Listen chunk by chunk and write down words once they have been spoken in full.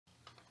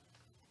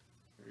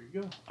we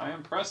go. I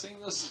am pressing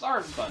the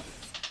start button.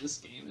 This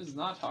game is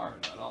not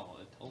hard at all.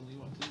 It told me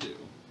what to do.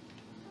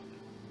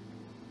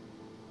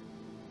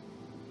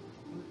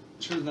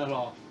 Turn that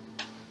off.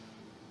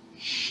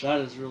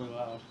 That is really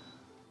loud.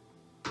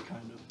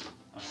 Kind of.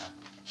 Okay.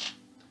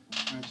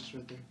 Alright, just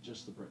right there.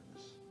 Just the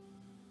brightness.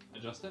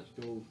 Adjust it?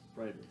 Go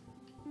brighter.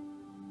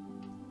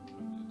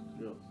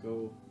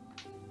 Go.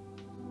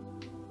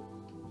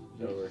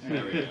 Over.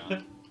 There we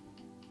go.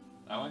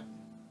 That way?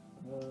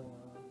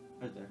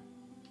 Right there.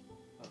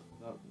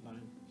 About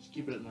 9. Just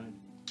keep it at 9.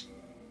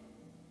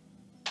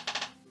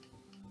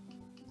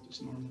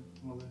 Just normal.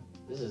 All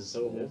that. This is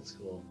so old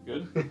school.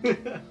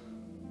 Good?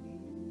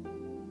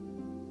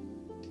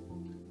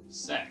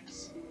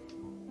 Sex.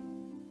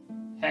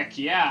 Heck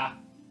yeah!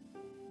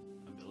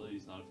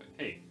 Abilities not affected.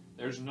 Hey,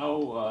 there's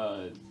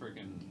no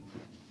freaking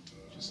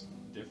just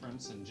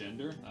difference in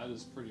gender. That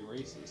is pretty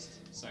racist,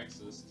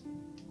 sexist.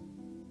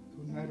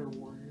 Go knight or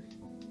warrior.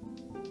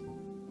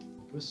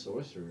 Who's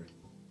sorcerer?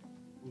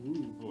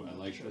 Ooh, I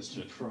like this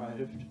shit.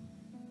 Deprived.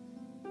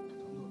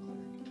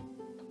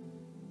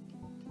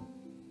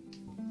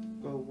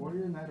 Go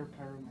warrior, knight, or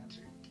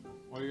pyromancer.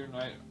 Warrior,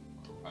 knight,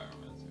 or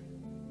pyromancer.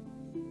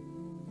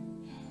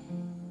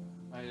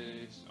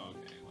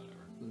 Okay,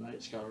 whatever. The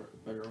knight's got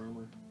better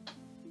armor.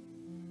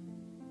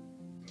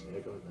 Yeah,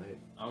 go with knight.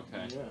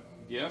 Okay. Yeah.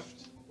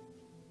 Gift.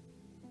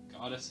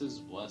 Goddess's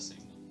blessing.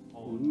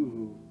 Oh,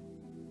 Ooh.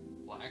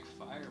 black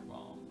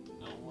firebomb.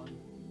 No one.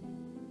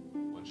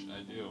 What should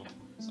I do?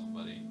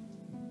 Somebody.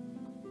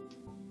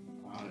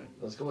 Alright.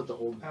 Let's go with the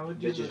old I would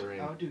do bitch's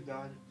ring. I would do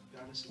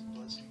goddess's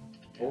blessing.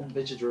 Old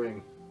bitch's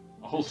ring.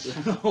 Oh.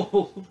 That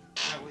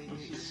way you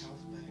get your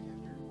health back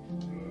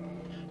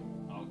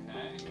after.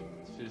 Okay.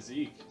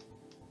 Physique.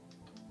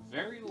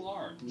 Very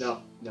large.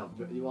 No,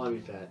 you want to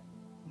be fat.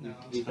 No.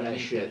 Be fat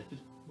as shit.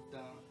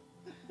 No.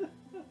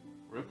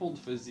 Rippled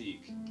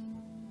physique.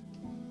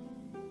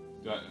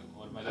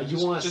 What am I You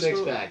doing? want a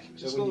six pack.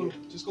 Just So when go.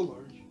 Just go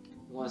large. you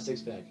want a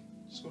six pack.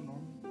 Just go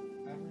normal,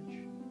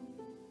 average.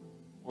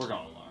 We're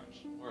going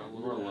large. We're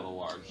a little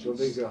large. Go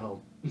big, go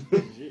home.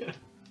 Yeah.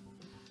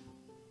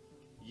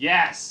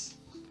 Yes!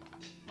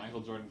 Michael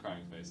Jordan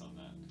crying face on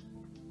that.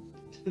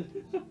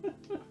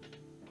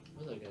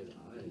 What's that guy's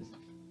eyes?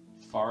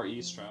 Far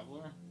East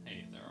Traveler?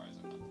 Hey, their eyes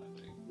are not that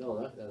big. No,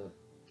 that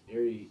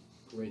airy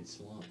great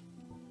swamp.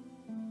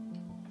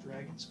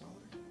 Dragon scholar.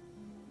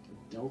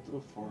 Delta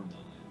Farm.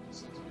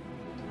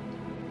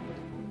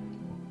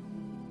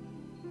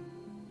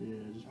 Yeah,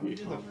 just I would be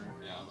do the calmer.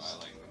 Yeah, I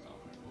like the color.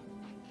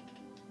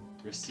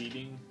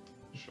 Receding,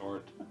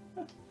 short,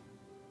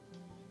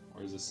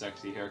 or is a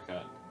sexy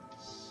haircut?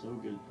 So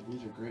good.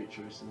 These are great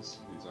choices.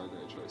 These are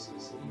great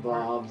choices.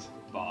 Bobbed.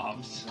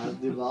 Bobbed.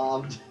 Not do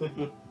bobbed.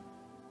 Ooh,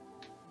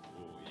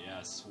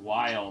 yes,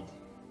 wild.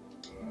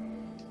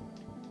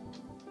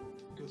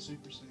 Go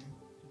Super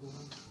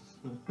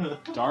Saiyan.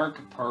 Dark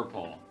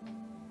purple.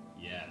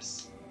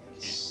 Yes.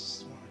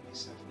 Yes. Wanna be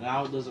seven.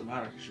 Now it doesn't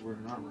matter because you're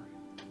wearing armor.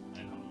 I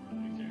don't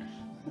really care.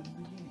 In the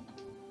beginning.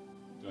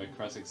 Do I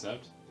press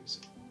accept?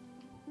 Accept.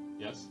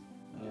 Yes?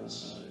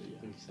 Yes.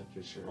 Yeah. Except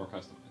for sure. Or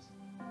customize?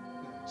 No,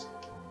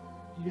 accept.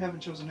 You haven't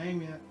chosen a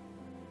name yet.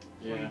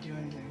 Before Yeah. you do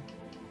anything.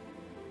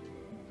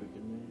 Pick a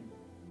name.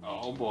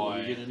 Oh boy.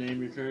 You get to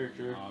name your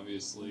character.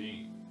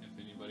 Obviously, if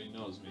anybody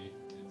knows me,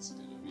 it's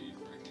gonna be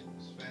freaking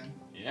Sven.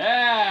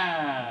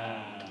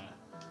 Yeah!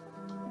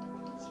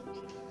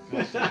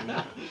 God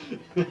damn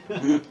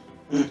it.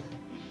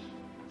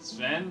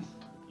 Sven,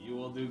 you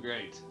will do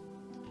great.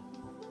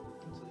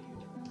 Until you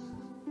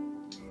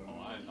die.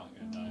 Oh, I'm not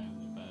gonna die. I'm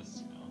the best.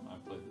 You know,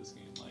 I've played this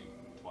game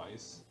like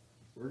twice.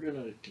 We're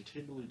gonna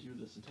continually do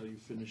this until you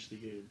finish the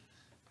game.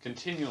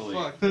 Continually.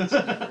 Fuck. That's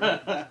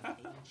never-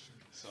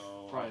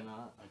 So Probably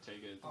not. I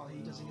take it. Oh, he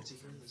doesn't get to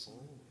hear this.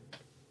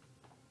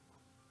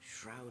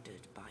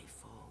 Shrouded by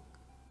fog.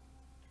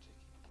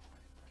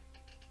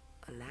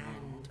 A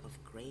land of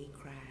grey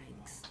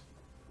crags,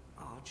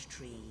 arch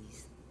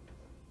trees,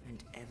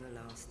 and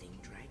everlasting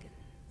dragons.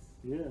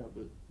 Yeah,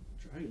 but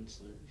Dragon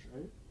Slayers,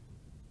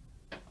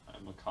 right?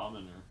 I'm a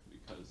commoner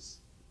because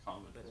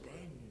common. But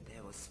then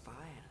there was fire,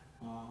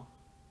 Oh.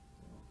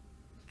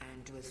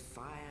 and with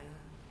fire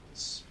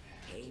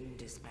came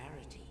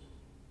disparity,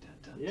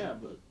 Yeah,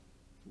 but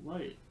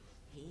light.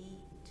 heat,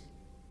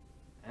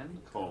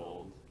 And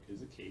cold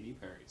is a Katy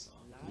Perry song.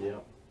 light,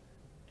 Yep.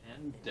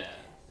 And death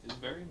is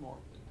very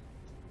morbid.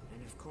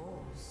 and of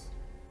course,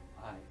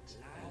 Light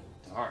light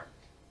and dark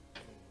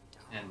dark.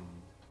 and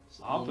It's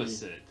the only-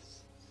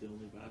 opposites. It's the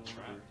only battle That's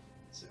right. ever.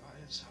 It's the Eye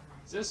of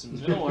Sauron. Is this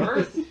Middle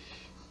Earth?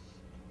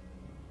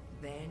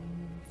 Then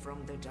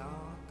from the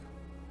dark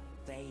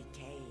they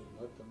came,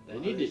 Let them They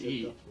need to rise at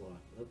eat. the floor.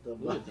 Let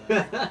them Look at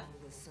rise. that. all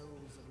the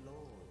souls of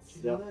lords, Do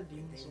you know Yep. that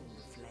Demon within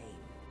Souls the flame.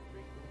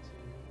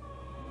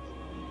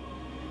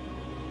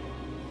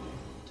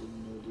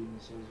 Didn't know Demon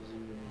Souls was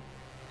even.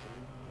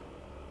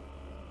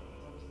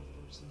 That was the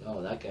first thing.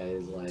 Oh, that guy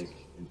is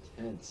like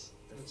intense.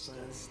 The That's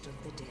first of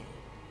the day.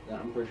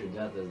 I'm pretty sure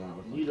death is not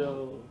the fucking-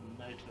 Nito,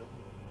 Naito.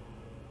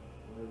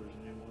 whatever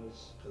his name was.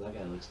 Cause that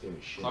guy looks scary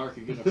as shit. Clark,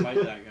 you're gonna fight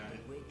that guy.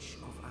 The Witch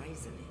of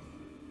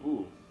Isolith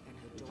Ooh, and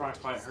her You'll probably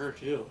fight her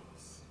too.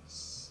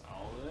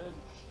 solid.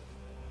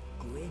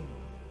 Gwyn,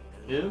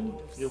 the Him?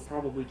 Lord of You'll Sun,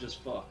 probably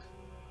just fuck.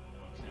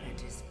 and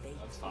Okay, his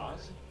faithful that's hot.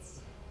 knights.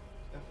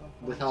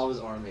 With all his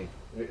army.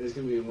 It's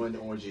gonna be one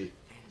orgy.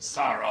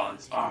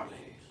 Sauron's army.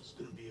 It's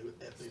gonna be an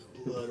epic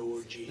blood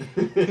orgy. I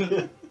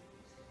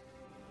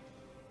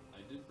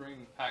did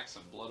bring packs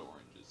of blood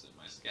oranges in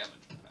my scavenger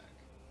pack.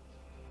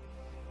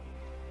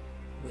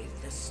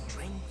 With the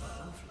strength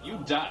of You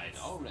love, died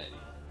already.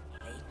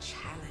 they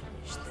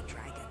challenge the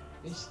dragon.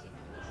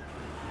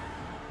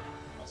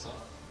 What's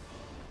up?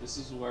 This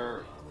is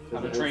where How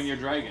How to Train Your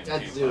Dragon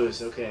That's came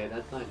Zeus, okay,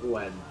 that's not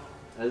Gwen.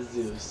 That's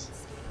Zeus.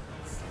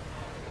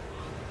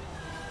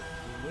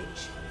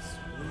 Witches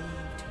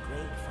weaved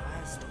great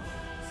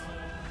firestorms.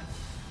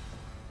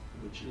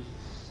 Witches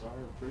are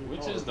pretty from.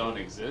 Witches powerful. don't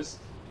exist.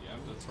 You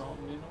have to throw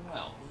them in a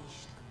well.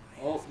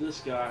 Oh,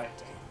 this guy.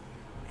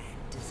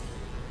 And disease.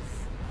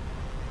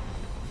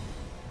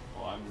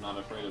 Well, I'm not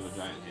afraid of a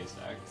giant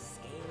haystack.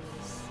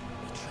 Scales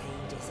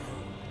betrayed his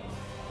own,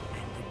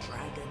 and the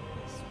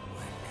dragons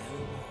were no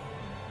more.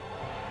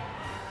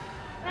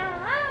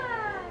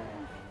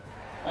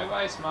 Bye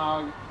bye,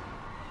 Smog.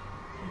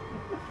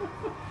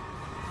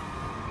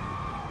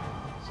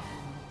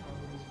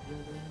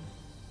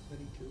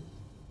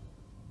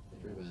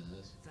 Very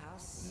badass.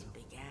 Thus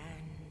began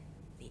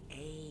the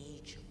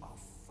Age of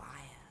Fire.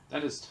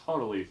 That is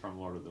totally from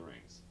Lord of the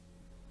Rings.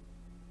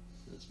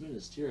 That's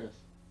Minas Tirith.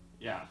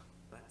 Yeah,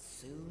 But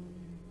soon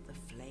the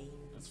flames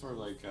that's where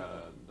like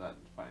that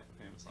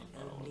famous last and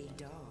battle only was.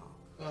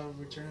 dark.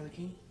 Return of the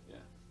King?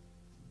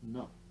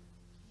 No.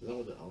 Is that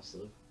what the elves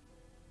live?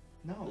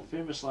 No. The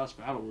famous last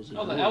battle was in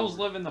No, the Mordor. elves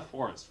live in the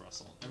forest,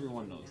 Russell.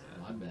 Everyone knows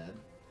that. My bad.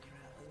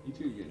 You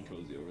two are getting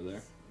cozy over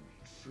there.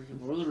 Freaking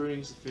Lord of the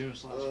Rings, the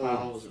famous last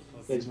battle was at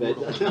Thanks, fucking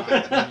Ben.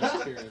 Mordor. Minas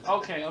Tirith.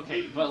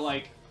 Okay, but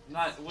like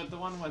not with the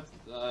one with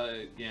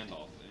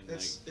Gandalf. And,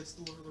 It's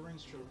the Lord of the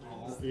Rings trilogy.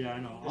 Oh, yeah, I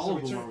know. It's All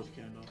the of them Return- are with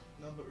Gandalf.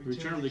 No, but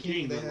Return of the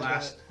King, they the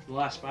had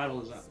last battle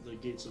is at the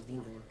gates of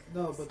Mordor. that.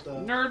 No, but the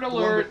Nerd the one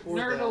alert! before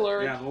Nerd that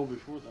alert! Yeah, the one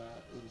before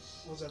that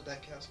was at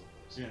that castle.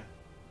 Yeah.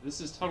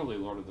 This is totally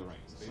Lord of the Rings.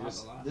 It's They not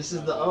just- the last This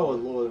is the battle. O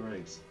in Lord of the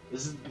Rings.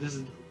 This is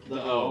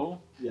the O,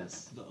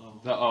 Yes. The O.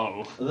 the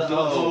O, The The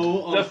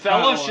O. O the of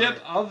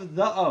Fellowship power. of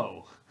the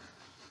O.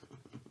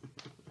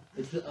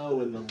 It's the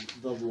O in the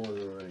Lord of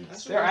the Rings.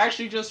 That's They're what we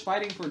actually just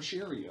fighting for That's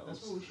Cheerios.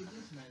 what we should do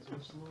tonight. Is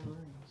watch the Lord of the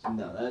Rings.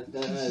 No,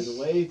 that is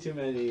way too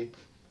many.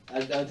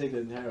 I'd take the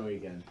entire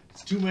weekend.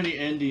 It's too many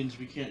endings.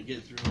 We can't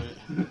get through it.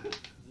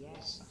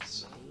 Yes,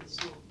 It's indeed.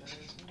 still a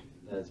badass movie.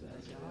 That's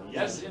bad.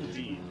 Yes,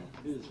 indeed.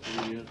 It is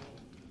pretty good.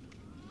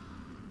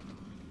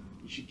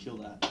 You should kill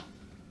that.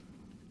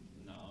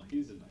 No,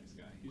 he's a nice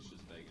guy. He's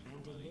just begging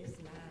And for in money. this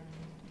land,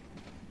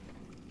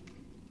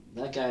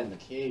 That guy in the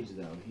cage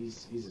though,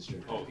 he's a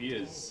stripper. Oh, he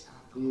is.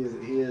 He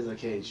is a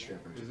cage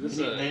stripper. Is They this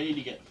need, a? they need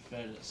to get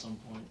fed at some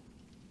point.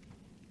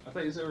 I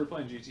thought you said we were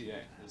playing GTA. This You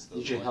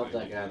doesn't should look help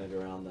like that guy GTA. on the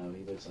ground though.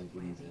 He looks like he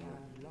where needs we help.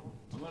 are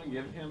locked I'm gonna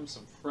give him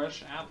some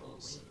fresh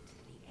apples.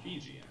 with the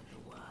Fiji end apple.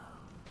 of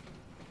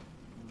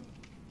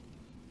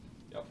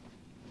the world.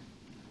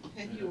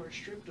 And you are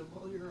stripped of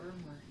all your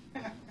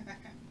armor.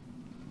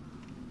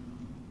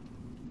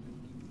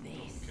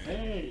 This Okay.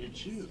 Hey,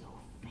 it's you.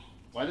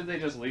 Why did they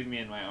just leave me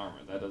in my armor?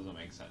 That doesn't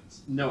make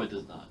sense. No, it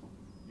does not.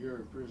 You're a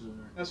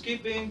prisoner.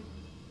 Housekeeping.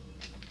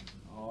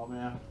 Oh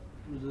man.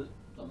 Who's it?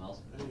 Something else.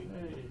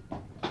 Hey.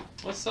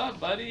 What's up,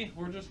 buddy?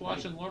 We're just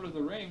watching Lord of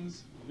the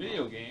Rings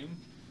video game.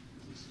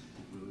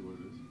 Really what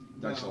it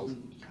is. Dark Souls.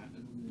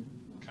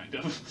 Kind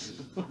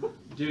of.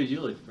 Dude, you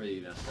look pretty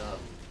messed up.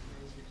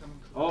 You're becoming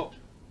Oh. corrupt.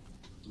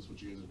 Is this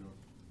what you guys are doing?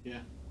 Yeah.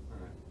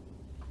 Alright.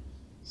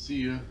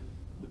 See ya.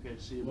 Okay,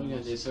 see you. What are you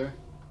gonna do, sir?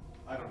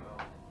 I don't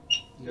know.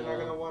 You're not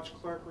gonna watch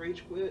Clark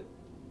Rage quit?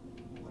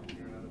 I'll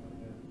figure it out in my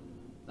head.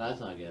 No, that's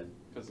not good.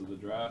 Because of the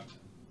draft.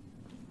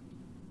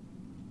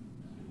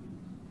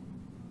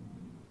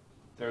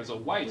 There's a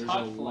white There's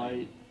hot a flame.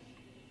 light.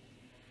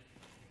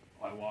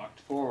 I walked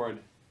forward.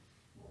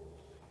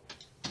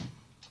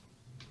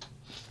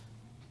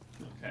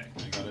 Okay,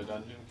 I got a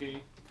dungeon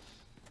key.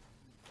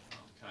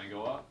 Can I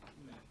go up?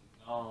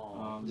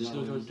 No. Just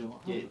no, go you to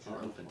don't. the gates are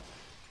open.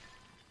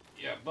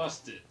 Yeah,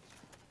 busted.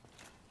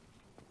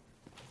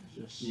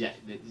 Just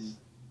Just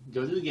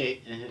go to the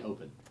gate and hit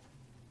open.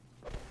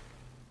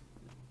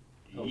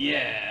 Open.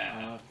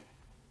 Yeah.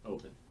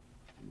 Open.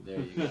 There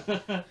you go.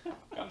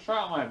 Gotta try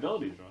out my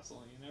abilities,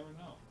 Russell. You never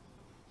know.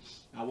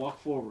 I walk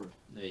forward.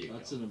 There you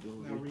That's go. an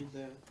ability. Now read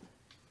that.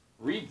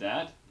 Read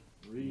that.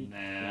 Read. Nah,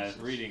 Yes.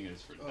 reading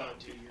is for Oh, dumb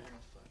dude, people. you're gonna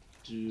fuck.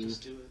 Do.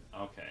 Just do it.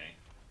 Okay.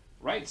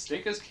 Right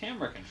stick is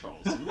camera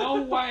controls.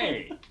 No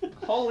way!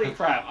 Holy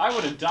crap! I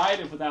would have died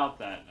if without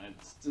that.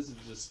 This is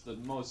just the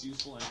most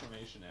useful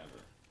information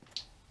ever.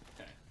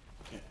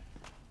 Okay.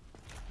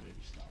 Maybe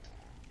stop.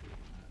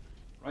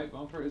 Right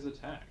bumper is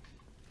attack.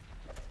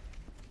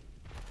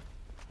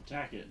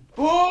 Attack it.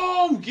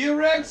 Boom!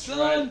 Gear X, That's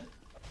son! right.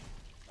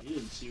 He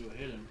didn't see what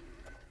hit him.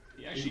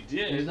 He actually He's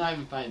did. not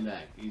even fighting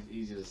back.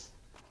 He's just.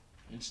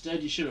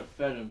 Instead, you should have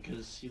fed him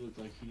because he looked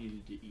like he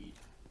needed to eat.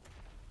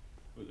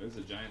 Oh, there's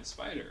a giant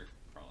spider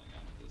crawling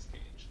out of this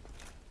cage.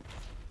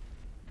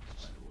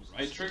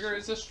 Right trigger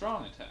is a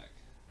strong attack.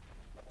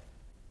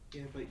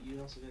 Yeah, but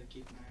you also gotta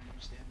keep an eye on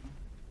your stamina.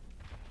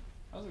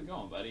 How's it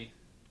going, buddy?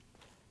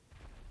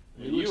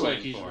 He What are looks you like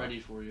waiting he's for? ready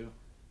for you.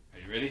 Are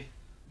you ready?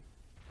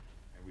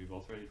 Are we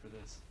both ready for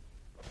this?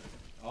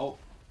 Oh.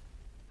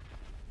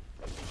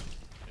 I didn't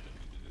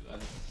mean to do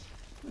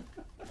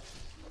that.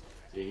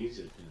 Dude, he's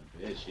just being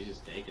a bitch. He's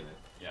just taking it.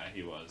 Yeah,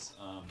 he was.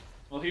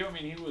 Well, he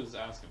was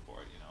asking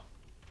for it, you know.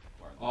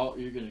 Oh,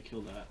 you're gonna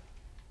kill that.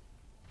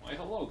 Why,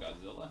 hello,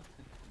 Godzilla.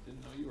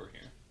 Didn't know you were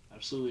here.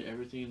 Absolutely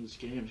everything in this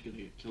game is gonna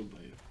get killed by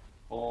you.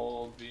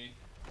 Hold V.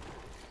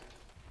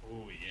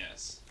 Oh,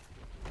 yes.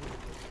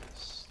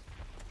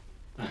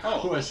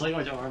 Oh, it's like how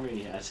much armor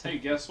he has. Hey,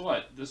 guess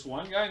what? This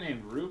one guy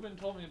named Ruben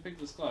told me to pick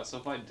this class, so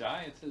if I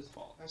die, it's his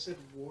fault. I said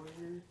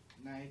warrior,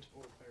 knight,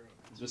 or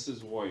pyromancer. This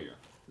is warrior.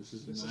 This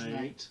is This is knight.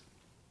 knight.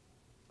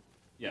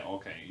 Yeah,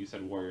 okay. You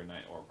said warrior,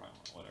 knight, or primal,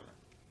 whatever.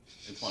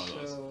 It's one of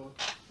those. So,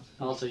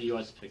 Also, you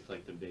always pick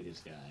like the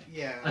biggest guy.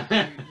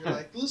 yeah, you're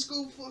like, let's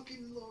go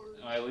fucking lord.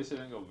 At least I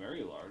didn't go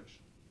very large.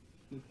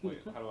 Wait,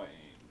 how do I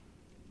aim?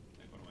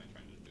 Like, what am I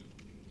trying to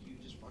do? You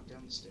just walk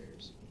down the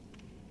stairs.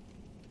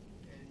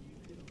 And you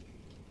hit him.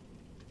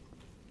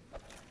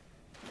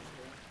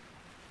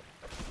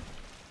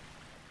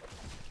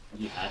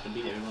 You have to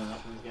beat everyone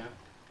else in this game.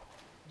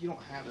 You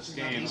don't have This to.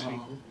 game These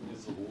people.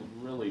 is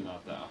really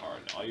not that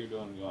hard. All you're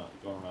doing is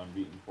going around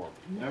beating poor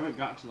You people. haven't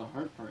got to the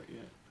hard part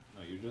yet.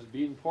 No, you're just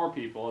beating poor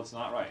people. It's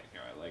not right.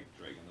 Here, I like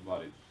dragging the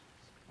body.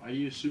 Why do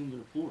you assume they're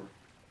poor?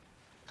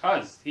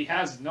 Cause he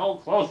has no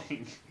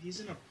clothing. He's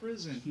in a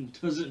prison.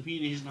 Doesn't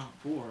mean he's not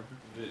poor.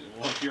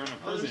 Well, if you're in a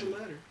Oh, there's a prison,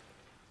 ladder.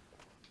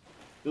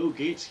 Bill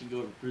Gates can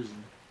go to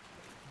prison.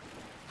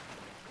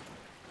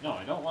 no,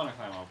 I don't want to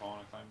climb up. I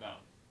want to climb down.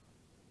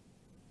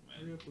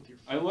 Hurry Man. up with your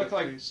I look fucking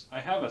like face. I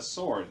have a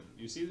sword.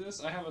 You see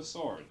this? I have a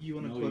sword. You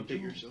want to No, equip you it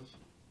don't. yourself.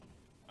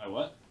 I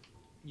what?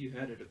 You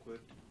had it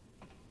equipped.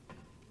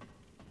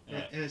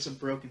 Yeah. And it's a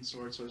broken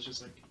sword, so it's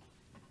just like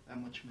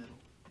that much metal.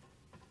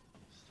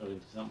 Still do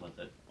something with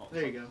it. Oh,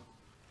 There you go.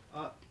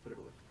 Put it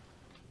away.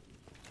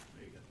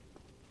 There you go.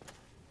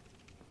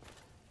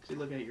 See,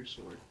 look at your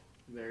sword.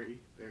 Very,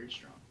 very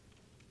strong.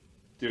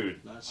 Dude,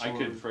 That I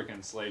could sword-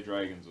 frickin' slay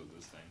dragons with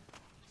this thing.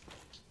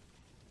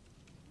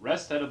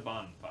 Rest at a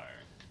bonfire.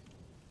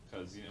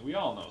 Because, you know, we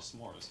all know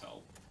s'mores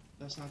help.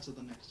 That's not to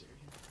the next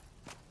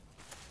area.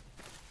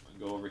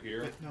 Go over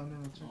here, Wait, no.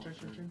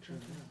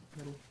 Turn.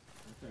 Middle.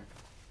 Right there.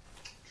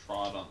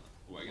 trot on.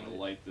 Oh, I'm gonna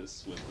light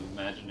this with the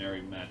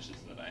imaginary matches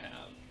that I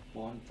have.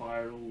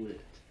 Bonfire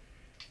lit.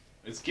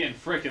 It's getting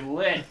frickin'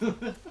 lit!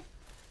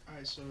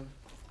 Alright, so.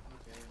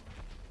 Okay.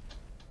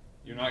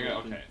 You're not gonna.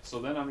 Okay, so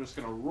then I'm just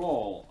gonna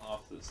roll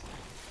off this thing.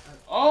 Uh,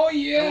 Oh, Don't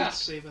yeah!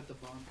 save at the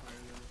bonfire,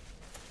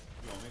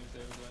 though. You want me to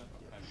save that?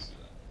 How do you do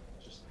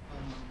that? Just,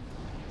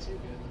 it's you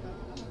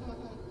good.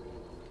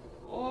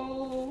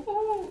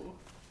 Oh!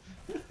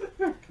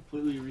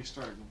 Completely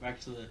restart. Go back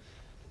to the.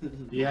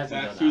 You have to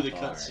back go through that the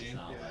far. It's cutscene.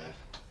 not Yeah. like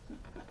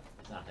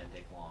it's not gonna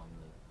take long.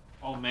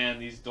 Oh man,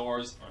 these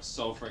doors are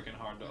so freaking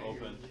hard to Right here,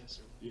 open. yes,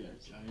 sir. Yeah,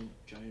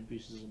 giant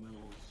pieces of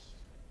metal.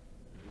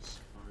 It's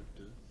hard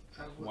to.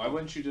 Why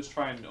wouldn't you just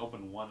try and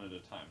open one at a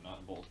time,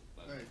 not both?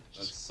 Right.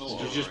 That's so You're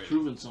overrated. just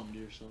proving something to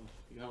yourself.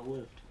 You gotta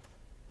lift.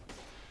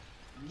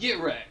 Get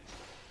wrecked.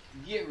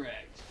 Get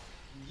wrecked.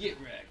 Get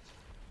wrecked.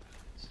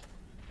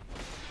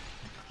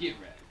 Get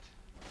wrecked.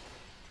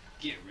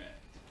 Get wrecked.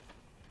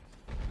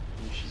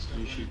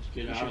 You should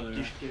get out of You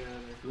there. should get out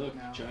of there. Look,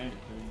 now. giant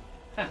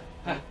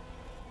thing.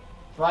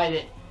 Fight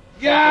it.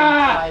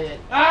 Yeah! Fight it.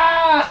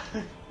 Ah!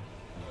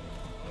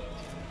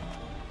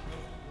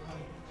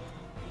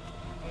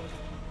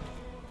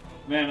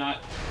 Man, Run.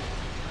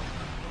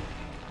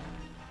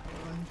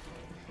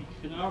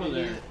 Get out of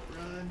there. Idiot,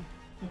 Run.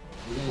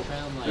 We're gonna try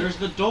and like. There's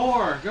the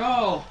door.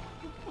 Go.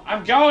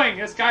 I'm going!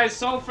 This guy's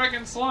so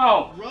freaking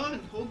slow! Run.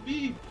 Hold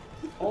B.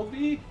 Hold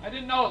B? I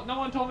didn't know. No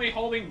one told me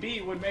holding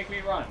B would make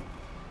me run.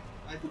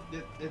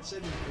 It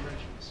said in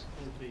directions.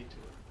 Hold B to it.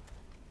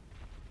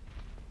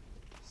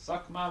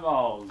 Suck my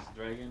balls,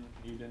 Dragon.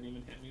 You didn't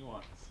even hit me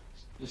once.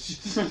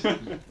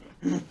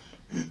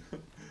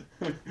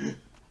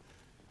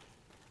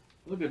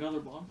 Look, another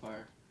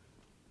bonfire.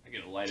 I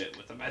gotta light it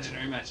with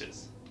imaginary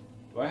matches.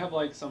 Do I have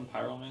like some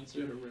pyromancer?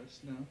 Get a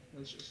rest. No,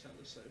 that's just how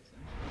the save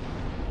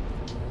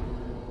thing.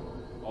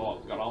 Oh,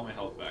 got all my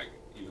health back,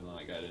 even though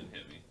that guy didn't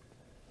hit me.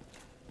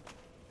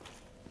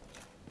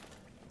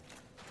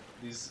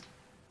 These,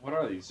 what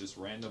are these? Just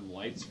random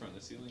lights from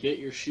the ceiling? Get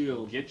your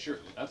shield. Get your.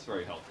 That's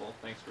very helpful.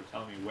 Thanks for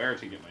telling me where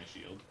to get my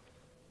shield.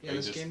 Yeah, I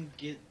this just- game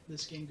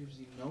gives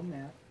you no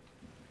map,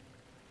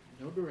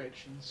 no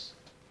directions.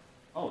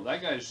 Oh,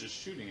 that guy's just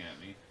shooting at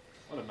me.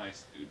 What a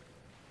nice dude.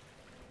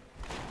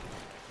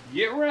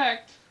 Get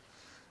wrecked!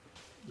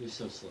 You're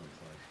so slow.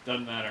 Clark.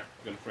 Doesn't matter.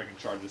 I'm gonna freaking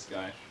charge this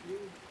guy. You,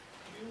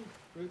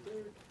 right there.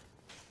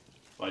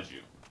 Fudge you.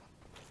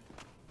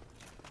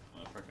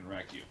 I'm gonna frickin'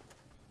 wreck you.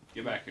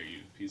 Get back here, you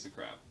piece of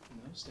crap.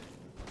 No, stay.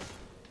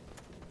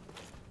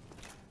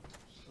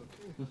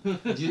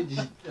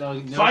 Okay.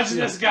 No Fudge shield.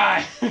 this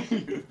guy! Don't.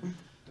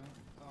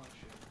 Oh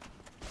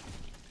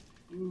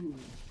shit. Ooh.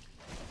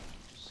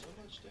 So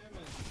much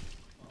damage.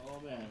 Oh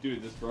man.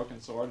 Dude, this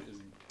broken sword is...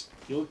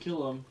 You'll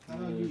kill him.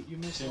 You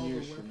missed 10 all the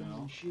years from weapons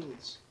now. and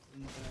shields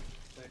in the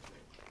back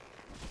there.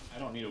 I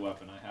don't need a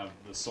weapon. I have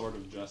the Sword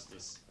of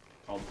Justice,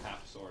 called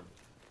Half Sword.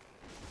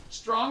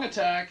 Strong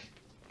attack!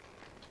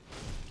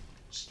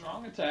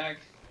 Strong attack!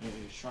 Yeah,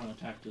 your strong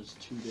attack does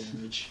 2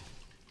 damage.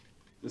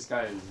 This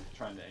guy is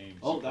trying to aim.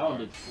 Oh, super that one hard.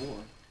 did 4.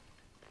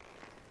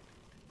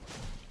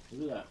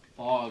 Look at that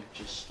fog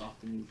just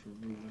stopping you from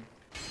moving.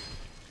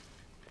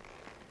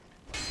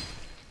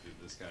 Dude,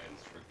 this guy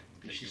is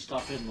freaking. You should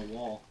stop hitting the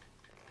wall.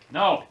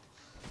 No!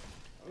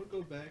 I would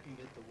go back and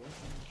get the weapon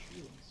and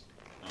shields.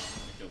 No, I'm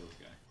gonna kill this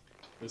guy.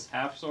 This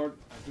half sword,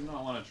 I do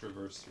not want to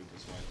traverse through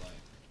this white light.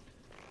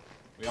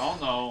 We all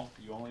know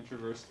you only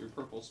traverse through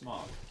purple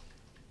smog.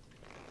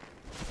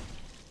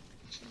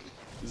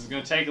 This is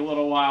gonna take a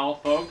little while,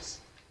 folks,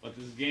 but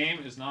this game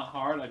is not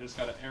hard. I just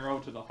got an arrow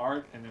to the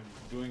heart and I'm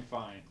doing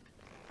fine.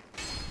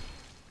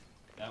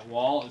 That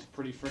wall is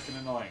pretty freaking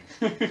annoying.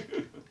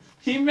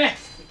 He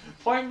missed!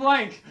 Point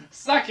blank!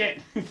 Suck it!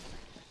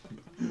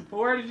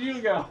 Where did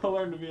you go?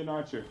 Learn to be an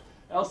archer.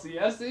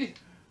 LCSC?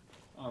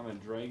 I'm gonna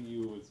drag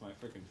you with my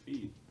freaking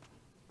feet.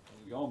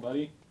 How's it going,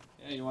 buddy?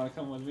 Yeah, you wanna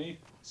come with me?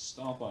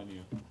 Stomp on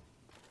you.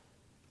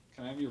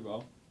 Can I have your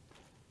bow?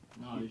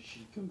 No, you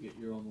should go get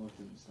your own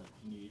weapons that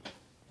you need.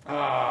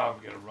 Ah,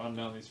 I'm gonna run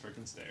down these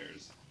freaking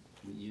stairs.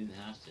 You didn't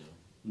have to.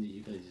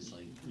 You could just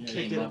like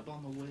Pick it up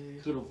on the way.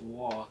 Could have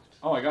walked.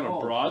 Oh, I got a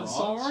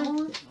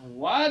broadsword?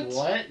 What?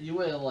 What? You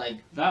would have like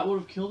That would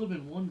have killed him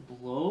in one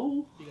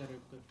blow? You gotta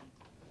equip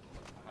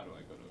it. How do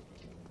I go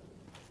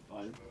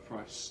to I'd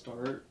press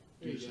start,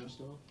 There do you some go.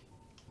 stuff.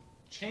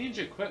 change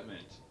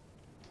equipment?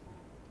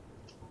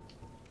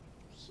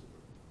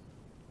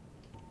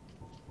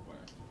 Where?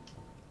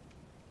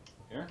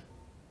 Here?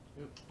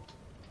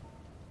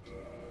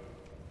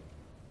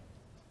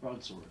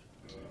 Broadsword.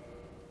 There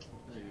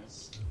you go.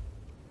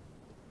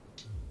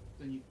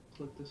 Then you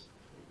click this.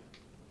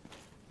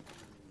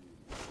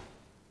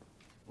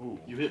 Ooh.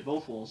 You hit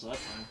both walls that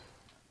time.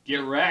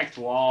 Get wrecked,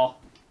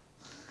 wall.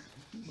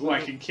 Ooh,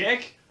 I can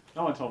kick?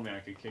 No one told me I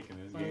could kick in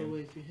this By the game. way,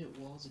 if you hit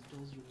walls, it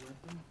dulls your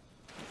weapon.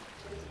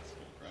 That's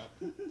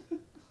bullcrap.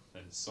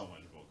 That is so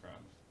much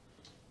bullcrap.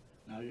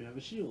 Now you have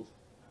a shield.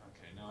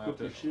 Okay, now I Equip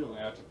have your shield.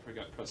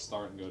 to press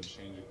start and go to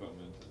change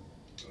equipment.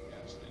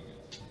 Gosh dang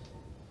it.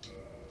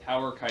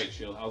 Tower kite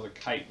shield. How's a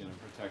kite gonna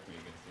protect me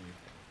against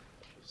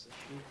anything? Just the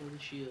shield for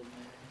the shield,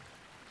 man.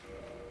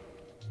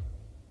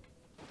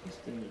 This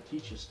thing will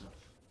teach you stuff.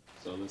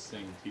 So this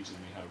thing teaches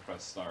me how to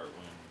press start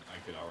when I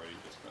could already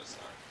just press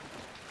start.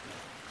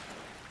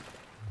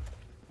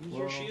 Use Well-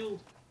 your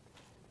shield.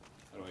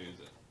 How do I use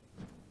it?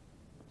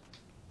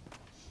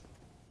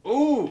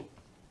 Ooh!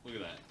 Look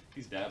at that.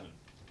 He's dabbing.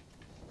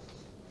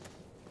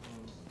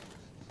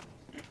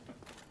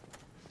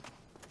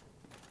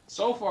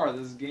 So far,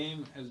 this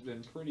game has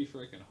been pretty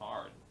freaking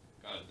hard.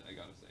 I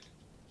gotta say.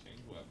 Change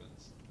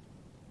weapons.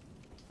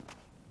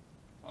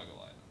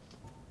 Toggle items.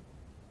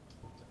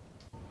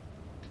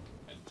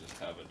 I just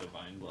have a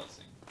divine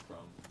blessing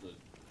from the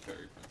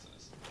fairy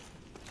princess.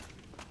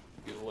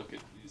 Get a look at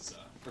these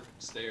frickin'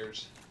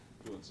 stairs.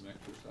 Doing some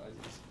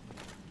exercises.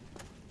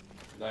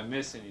 Did I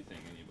miss anything,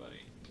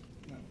 anybody?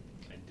 No.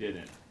 I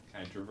didn't.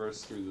 Can I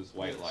traverse through this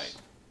white Yes. light?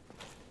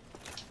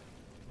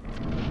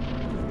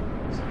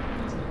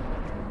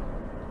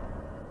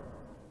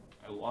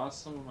 I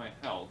lost some of my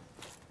health.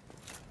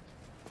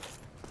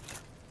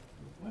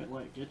 White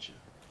light get you.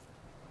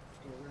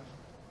 Go around.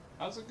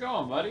 How's it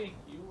going, buddy?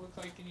 You look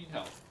like you need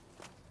help.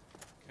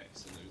 Okay,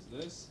 so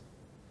there's this.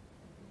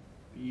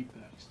 B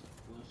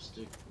backstep. Left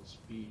stick plus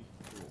B.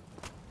 Cool.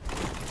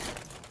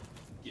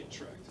 Get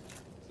tricked.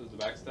 So is the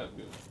backstep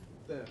good?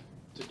 There.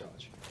 To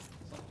dodge.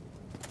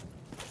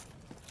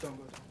 Don't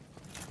go down.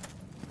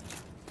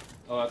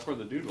 Oh, that's where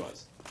the dude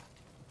was.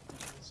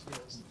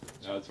 Yes.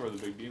 Yeah, that's where the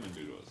big demon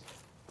dude was.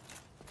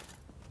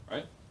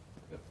 Right?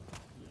 Yeah,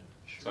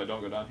 sure. So I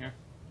don't go down here?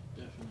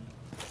 Definitely.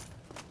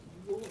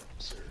 You go up,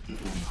 sir.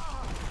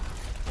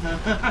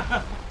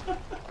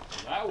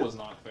 That was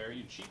not fair.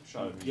 You cheap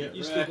shotted me. Get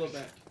You wrecked. still go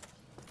back.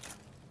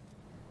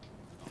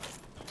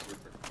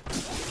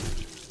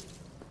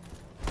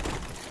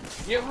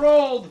 Get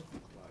rolled!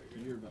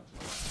 You're about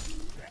to.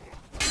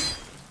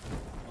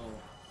 Oh.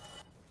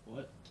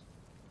 What?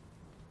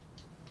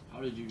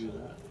 How did you do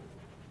that?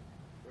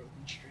 Broken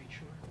straight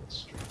short.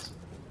 Straight sword.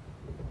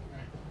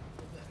 Alright.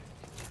 Go back.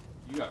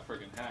 You got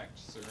friggin' hacked,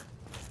 sir.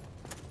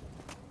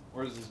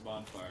 Where's this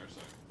bonfire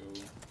so I can go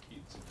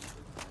eat some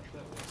friggin'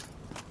 That marshmallows?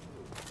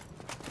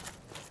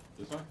 way.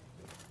 This way?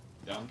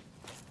 Down?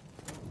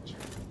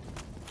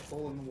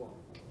 Hole in the wall.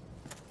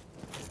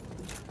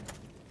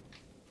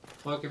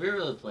 Mark, have you ever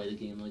really played a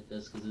game like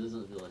this? Because it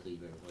doesn't feel like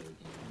you've ever played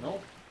a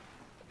Nope.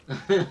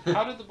 game.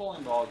 How did the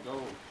bowling ball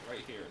go right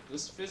here?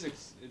 This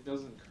physics, it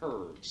doesn't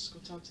curve. Just go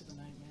talk to the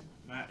nightman.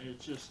 Matt,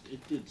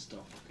 it did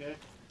stuff, okay?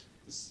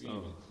 The scene.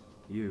 Oh,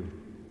 you.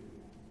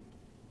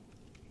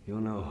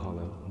 You're no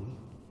hollow.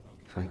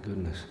 Thank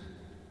goodness.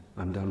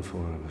 I'm done for,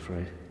 I'm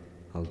afraid.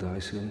 I'll die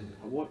soon,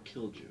 What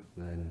killed you?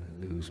 then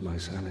lose my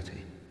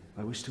sanity.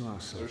 I wish to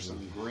ask There's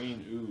something. some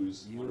green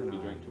ooze. You Wonder if and you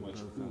I drank too much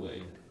both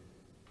Kool-Aid.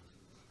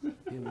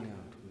 Hear me out,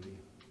 will you?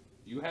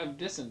 You have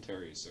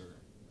dysentery, sir.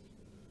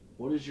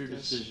 What is your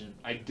Yes. decision?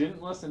 I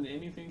didn't listen to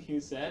anything he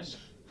said.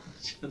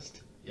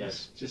 Just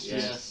Yes. Just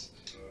Yes.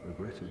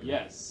 Regrettably,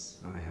 Yes.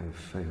 I have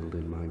failed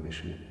in my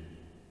mission.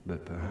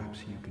 But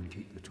perhaps you can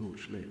keep the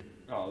torch lit.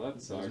 Oh,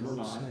 that sucks. There's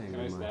no saying Can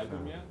I on my stab him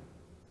power. yet?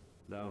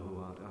 Thou who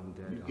art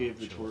undead You gave art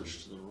the chosen,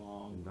 torch to the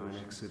wrong and thine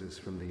person. exodus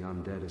from the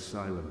undead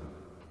asylum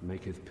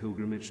maketh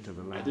pilgrimage to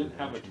the land I didn't of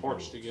have a ancient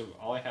torch to gods. give.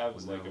 All I have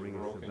is When like thou a ringest the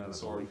bell broken of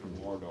sword from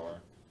awakening, Mordor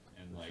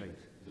and like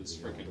faith this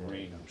of the freaking undead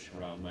ring thou shalt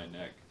around my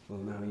neck. Well,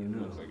 now you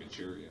know, Looks like a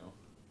Cheerio.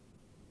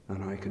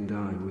 and I can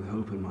die with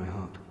hope in my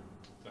heart. Do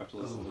I have to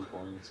listen to the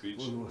boring speech?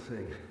 One more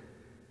thing.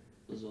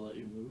 Does it let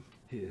you move?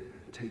 Here,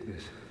 take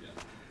this.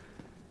 Yeah.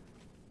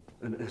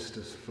 An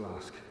Estus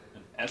flask.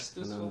 An An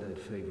Estus? undead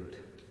favorite.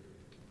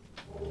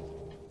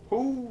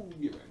 Ooh,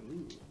 get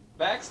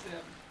back.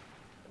 Backstab.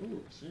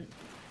 Ooh, sick.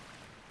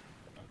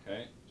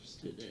 Okay.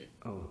 Just today.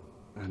 Oh,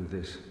 and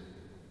this.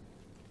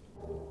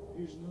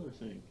 Here's another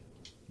thing.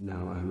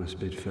 Now I must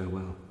bid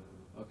farewell.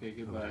 Okay, I would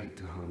goodbye. hate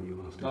to harm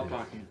you after Stop death.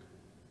 talking.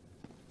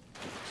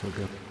 So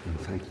go, and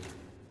thank you.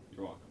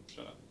 You're welcome.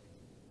 Shut up.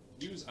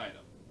 Use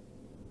item.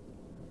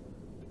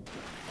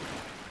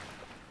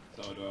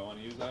 So, do I want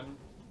to use item?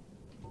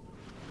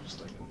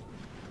 Just like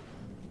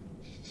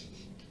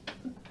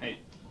Hey,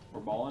 we're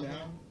balling now?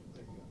 down.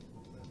 There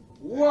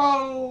you go.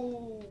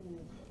 Whoa!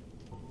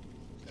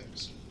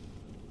 X.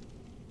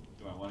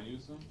 Do I want to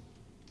use them?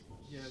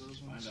 Yeah, those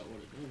Find ones. out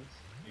what it is.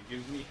 It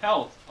gives me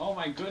health. Oh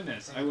my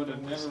goodness, I would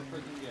have never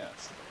freaking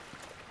guessed.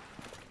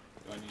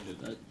 Do I need it?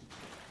 That,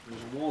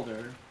 there's a wall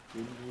there.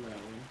 Didn't go that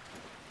way.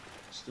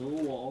 Still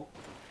a wall.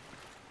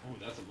 Oh,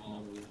 that's a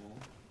ball. Another wall.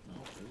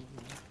 No, there's a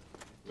wall.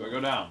 Do I go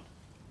down?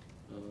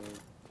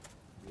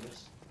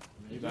 Yes.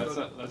 Maybe.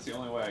 That's the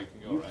only way I can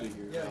go, You right?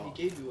 figure it Yeah, he out.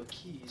 gave you a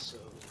key, so.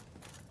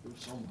 Go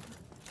somewhere.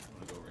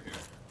 I'm gonna go over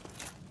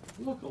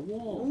here. Look, a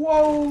wall.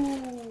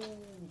 Whoa!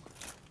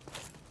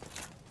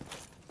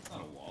 It's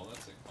not a wall,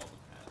 that's called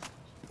a passage.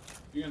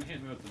 You're gonna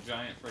hit me with the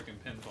giant freaking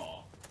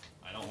pinball.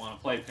 I don't want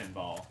to play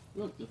pinball.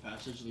 Look, the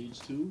passage leads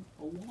to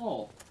a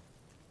wall.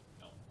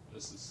 No,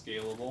 this is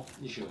scalable.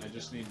 You should. I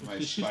just need my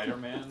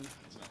Spider-Man.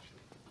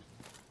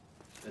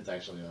 It's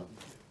actually up.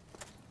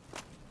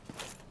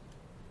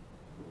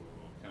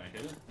 Can I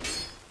hit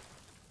it?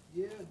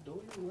 Yeah,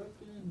 dull your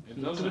weapon.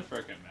 It doesn't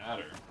freaking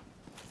matter.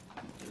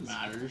 It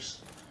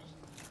matters.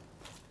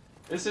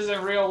 This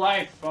isn't real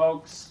life,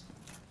 folks.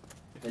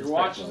 If It's you're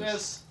watching very close.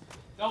 this,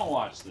 don't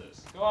watch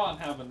this. Go out and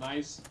have a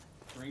nice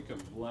drink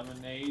of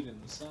lemonade in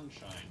the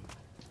sunshine.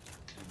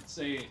 And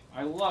say,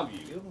 I love You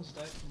you. almost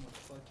died from a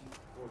fucking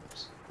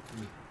corpse.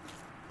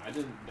 I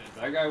didn't.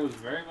 That guy was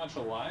very much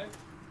alive.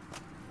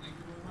 Thank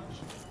you very much.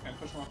 Can I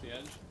push him off the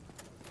edge?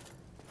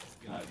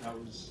 That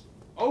was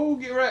Oh,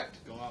 get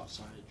wrecked! go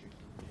outside, drink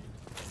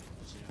lemonade.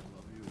 Say I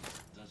love you.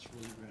 That's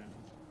really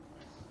random.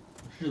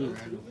 Really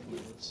random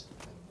feelings.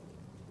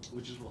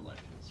 Which is what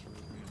life is,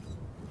 really random.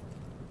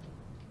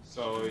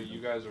 So you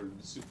guys are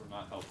super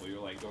not helpful.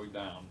 You're like, go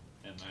down,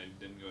 and I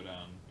didn't go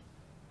down.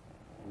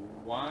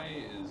 Why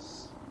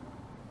is...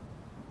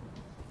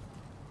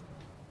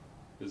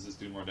 Does this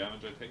do more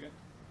damage, I take it?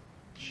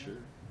 Sure.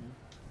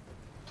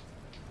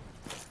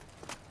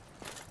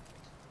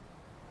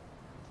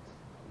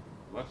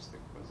 Left stick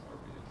was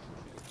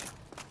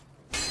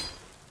RB. Kick.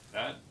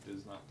 That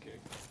does not kick.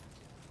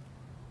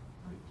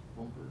 Right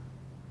bumper.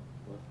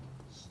 Left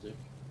stick.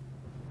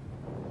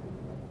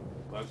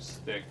 Left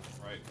stick,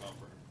 right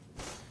bumper.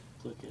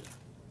 Click it.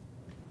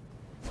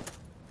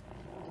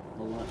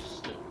 The left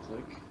stick,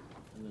 click,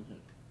 and then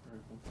hit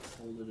right bumper.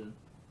 Hold it in.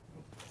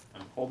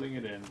 I'm holding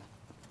it in.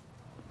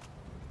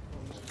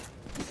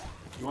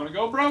 You wanna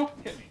go, bro?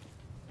 Hit me.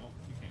 No,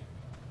 you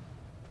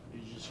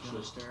can't. You just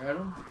gonna stare at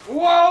him?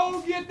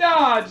 Whoa, get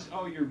dodged!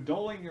 Oh, you're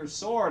dulling your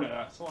sword,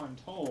 that's what I'm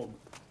told.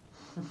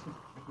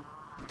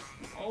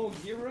 Oh,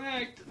 get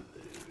wrecked!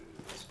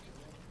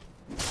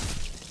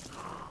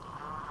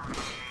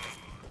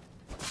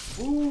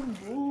 Boom,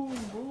 boom,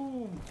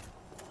 boom!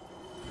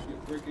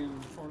 Get freaking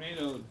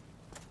tornadoed.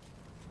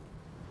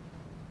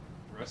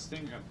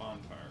 Resting at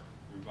bonfire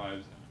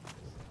revives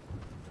enemies.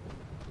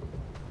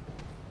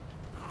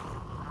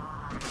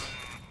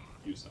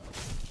 You suck.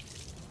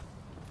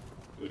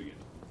 Do it again.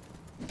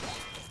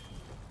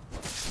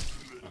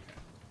 Okay.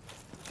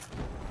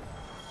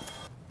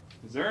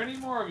 Is there any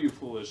more of you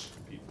foolish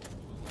people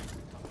who would like to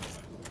come and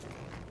fight?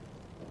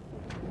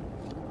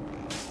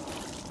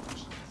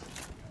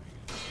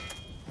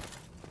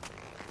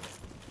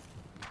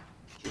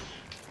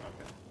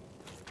 Okay.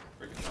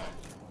 Freaking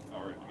die.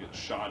 Or you get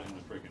shot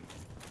into freaking.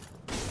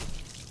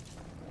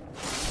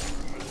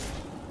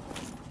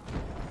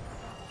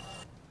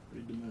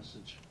 Read the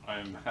message.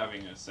 I'm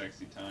having a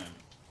sexy time.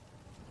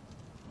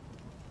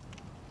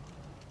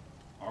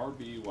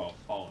 RB while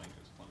falling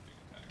is plunging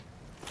attack.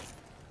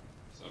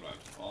 So do I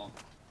have to fall?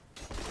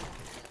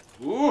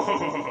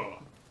 Ooh!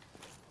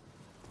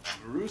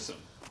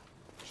 Gruesome.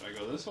 Should I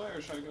go this way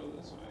or should I go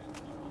this way?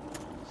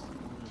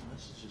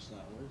 This is just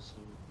that way, so.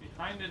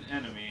 Behind an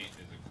enemy is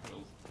a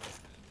quilt.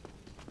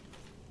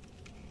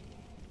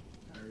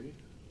 Harry.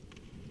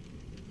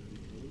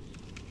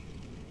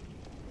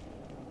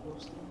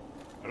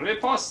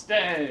 Riposte! Oh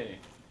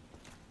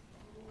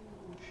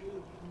shit,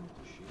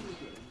 the shield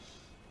is.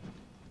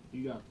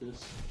 You got this,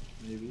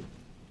 maybe.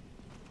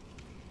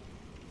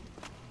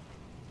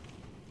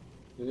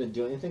 You gonna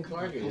do anything,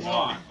 Clark? Come No,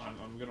 on.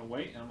 I'm gonna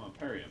wait and I'm gonna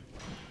parry him.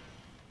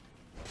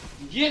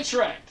 Get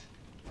wrecked!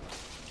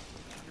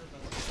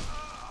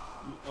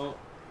 Oh,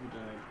 you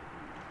died.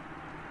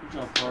 Good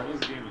job, Clark.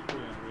 This game is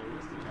pretty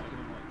unrealistic. I hit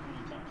him like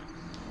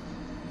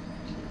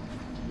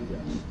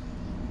 20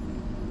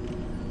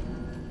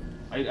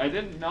 times. I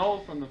didn't know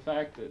from the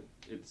fact that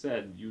it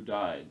said you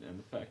died and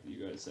the fact that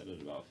you guys said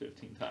it about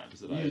 15 times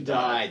that I You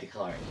died,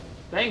 Clark.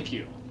 Thank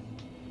you.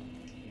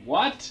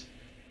 What?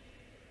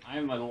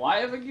 I'm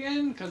alive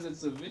again because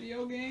it's a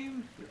video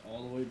game? You're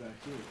all the way back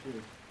here,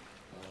 too.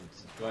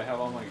 Do I have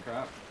all my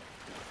crap?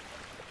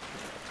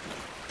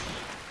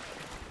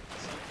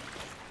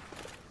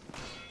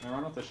 Can I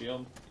run with the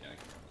shield? Yeah, I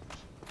can run with the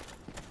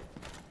shield.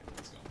 Okay,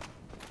 let's go.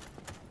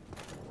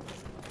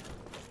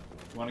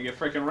 You wanna get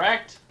freaking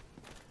wrecked?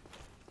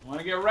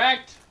 Wanna get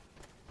wrecked?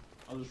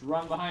 I'll just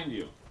run behind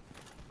you.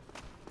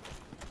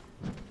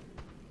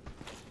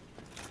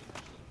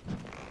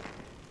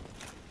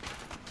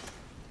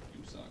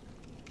 You suck.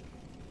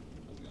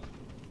 Let's go.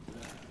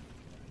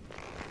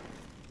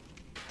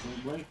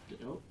 Don't break it.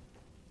 Oh.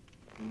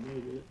 You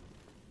made it.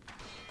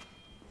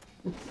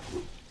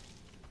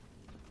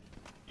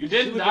 You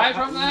didn't Look die at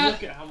how- from that?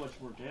 Look at how much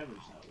more damage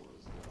that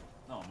was,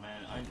 though. Oh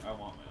man, I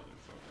want my other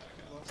sword back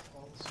out. Lost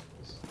all the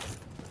souls.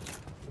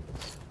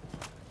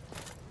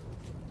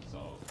 So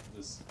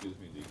this gives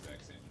me the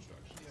exact same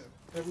instructions. Yeah,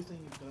 everything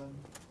you've done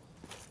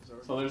is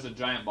already. So there's a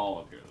giant ball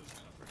up here that's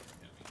gonna freaking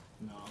hit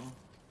me. No.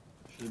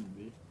 Shouldn't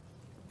be.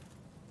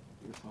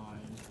 You're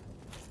fine.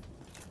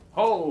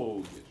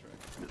 Oh, get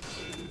wrecked.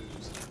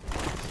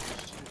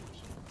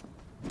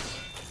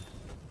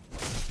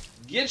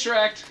 Get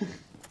wrecked!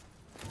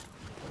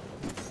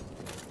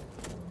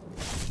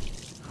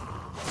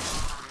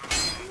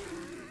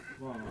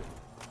 Come on.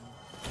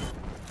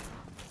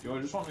 You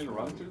just want me to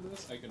run through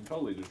this? I can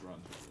totally just run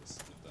through this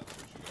if that's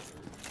what you guys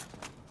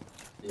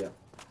are. Yeah.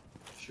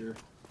 Sure.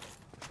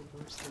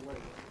 Where's the way?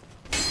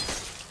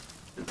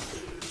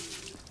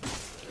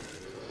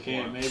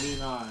 Okay, maybe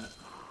not.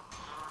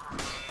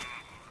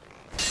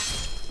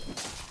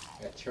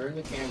 Yeah, turn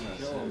the camera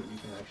Kill so him. you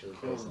can actually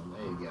Kill face him. them.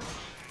 There you go.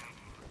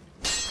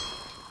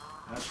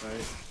 That's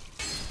right.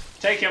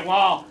 Take it,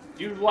 Wall!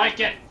 You like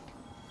it!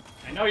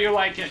 I know you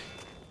like it!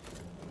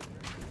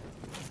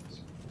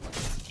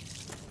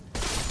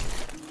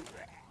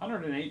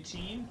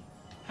 118?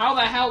 How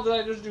the hell did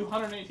I just do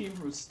 118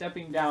 from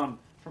stepping down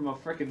from a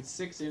frickin'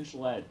 6-inch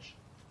ledge?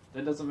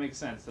 That doesn't make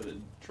sense, that it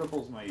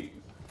triples my...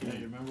 Yeah,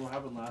 you remember what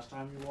happened last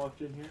time you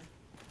walked in here?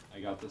 I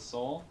got the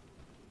soul.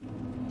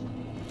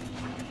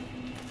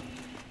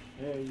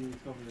 Hey, you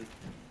recovered.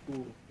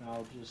 Cool.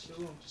 Now just Kill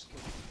him, just kill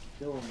him.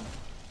 kill him.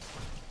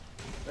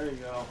 There you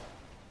go.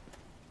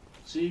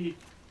 See?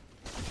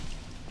 I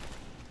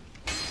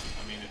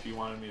mean, if you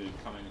wanted me to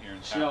come in here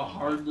and See how him,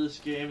 hard this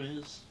game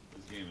is?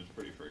 This game is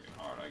pretty freaking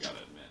hard, I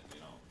gotta admit, you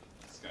know.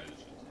 This guy's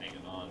just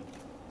hanging on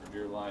for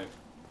dear life.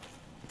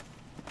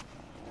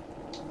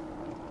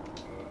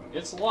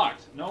 It's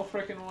locked. No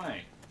frickin'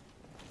 way.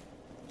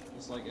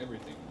 Just like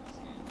everything in this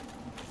game.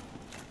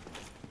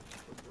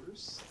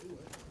 Reverse the way.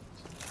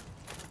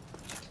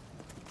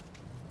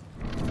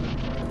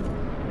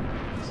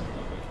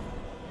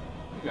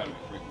 You gotta be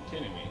freaking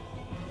kidding me.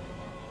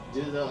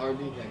 Do the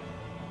RB thing.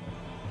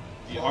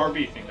 The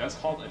RB thing, that's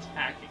called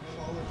attacking.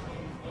 Follow me.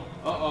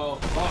 Uh-oh.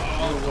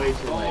 You're way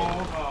too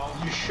late.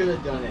 Oh, You should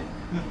have done it.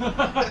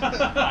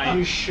 no.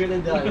 You should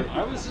have done it.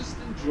 I was just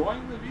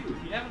enjoying the view.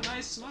 He had a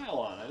nice smile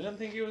on. I didn't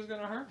think he was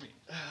gonna hurt me.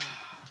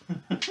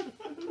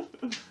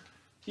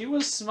 He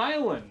was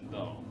smiling,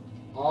 though.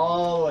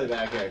 All the way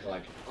back here,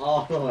 Clark.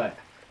 All the way.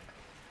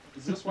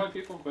 Is this why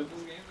people quit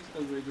this game? Is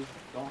because they just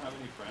don't have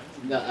any friends?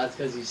 No, that's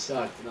because you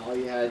sucked, and all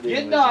you had to do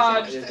Get was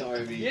dodged! just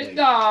RB Get thing.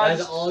 dodged!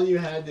 That's all you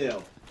had to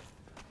do.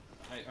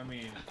 I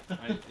mean,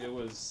 he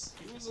was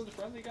a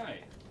friendly guy.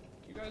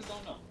 You guys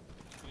don't know.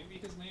 Maybe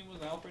his name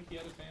was Alfred, he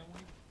had a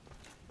family?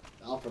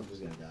 Alfred was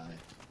gonna die.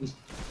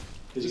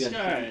 This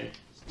guy.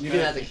 You're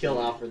gonna have to kill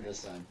Alfred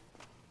this time.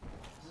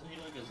 Isn't he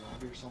like a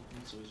zombie or something,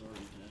 so he's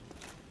already dead?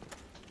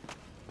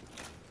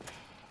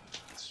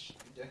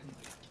 You're dead in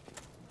like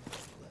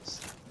less.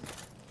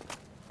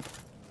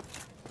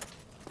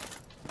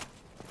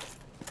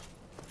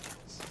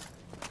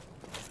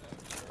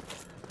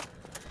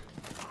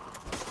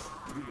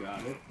 You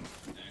got it.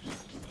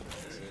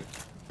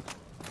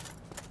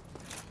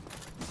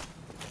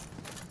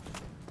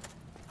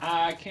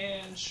 I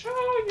can show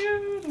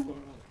you the world.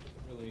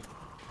 Really?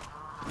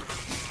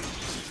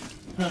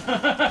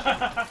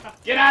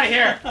 Get out of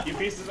here, you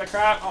pieces of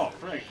crap! Oh,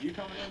 frick, you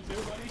coming in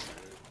too, buddy?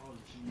 Oh,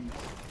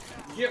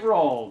 jeez. Get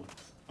rolled.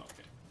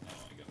 Okay, now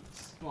I got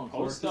this. Come on,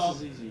 Clark, Post this up.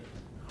 is easy.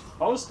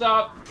 Post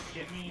up.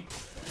 Hit me.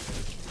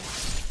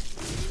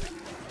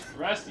 The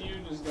rest of you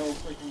just go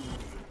freaking.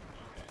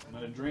 Okay, I'm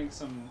gonna drink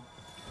some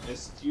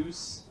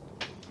Estus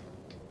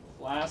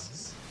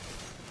flasks.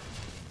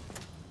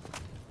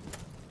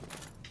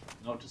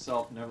 Note to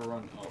self: never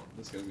run. Oh,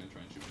 this guy's gonna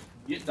try and shoot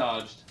me. Get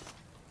dodged.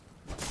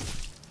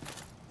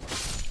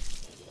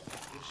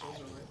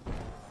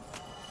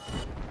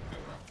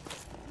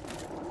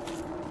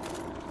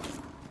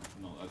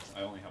 No, that's.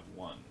 I only have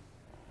one.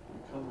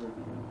 Recovered.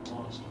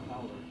 Lost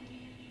power.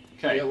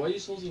 Okay. Yeah, what are you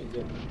supposed to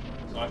do?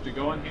 So I have to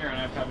go in here and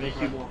I have to have Make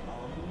you more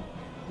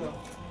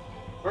powerful.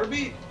 Or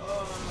beat.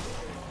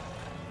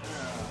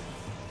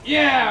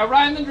 Yeah,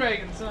 riding the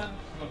dragon, son.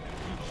 Okay.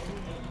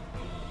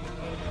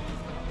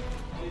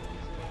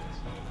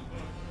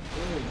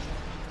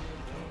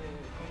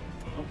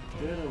 Oh,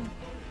 get him.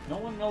 No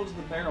one knows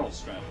the barrel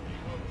strategy.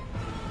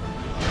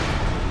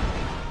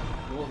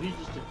 Well, he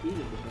just defeated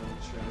the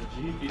barrel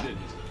strategy. He did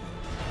just.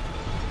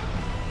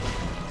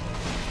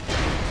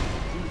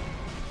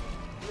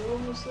 You're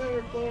almost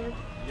there, Clark.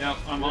 Yep,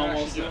 I'm You're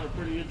almost actually there. doing a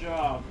pretty good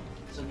job.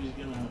 Somebody's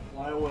gonna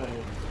fly away.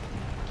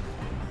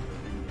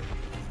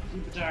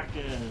 Keep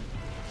attacking.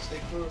 Stay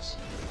close.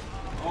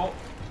 Oh,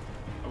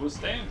 I was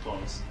staying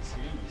close.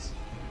 Excuse.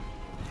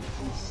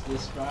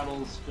 This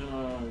battle's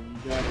gonna.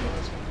 You gotta.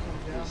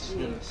 This is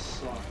gonna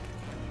suck.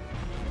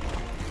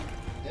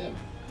 Him.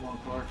 Come on,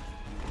 Clark.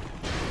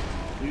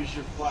 Use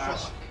your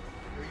flash. Fuck.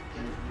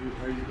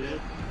 Are you dead?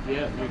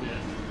 Yeah, you're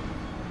dead.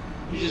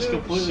 You just Dude,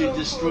 completely so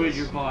destroyed close.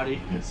 your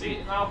body. See,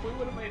 now if we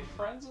would have made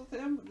friends with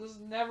him, this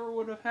never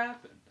would have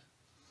happened.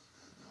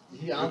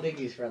 I don't think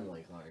he's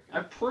friendly, Clark.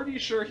 I'm pretty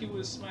sure he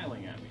was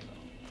smiling at me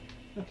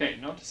though. Okay,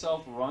 note to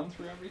self: run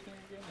through everything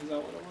again. Is that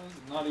what it was?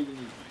 Not even use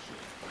my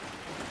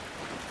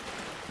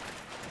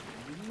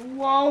shield.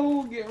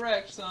 Whoa! Get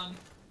wrecked, son.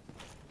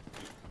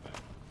 Dude, come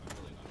back. I'm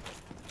really not.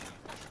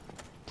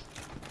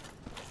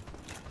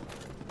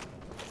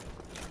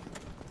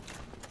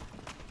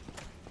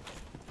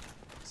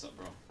 What's up,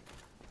 bro?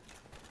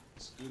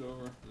 Scoot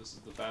over. This is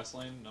the fast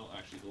lane. No,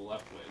 actually, the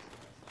left way is the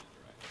fast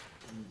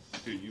lane.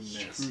 You're right. Dude, you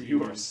missed. Screw You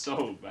you. are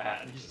so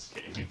bad at this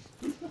game.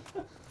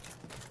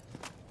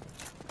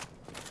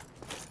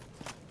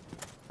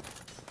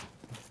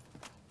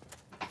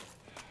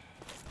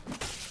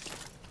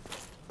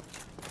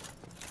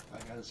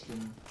 That guy's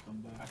gonna come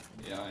back.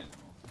 Yeah, I know.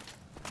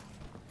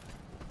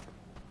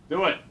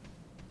 Do it!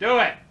 Do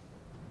it!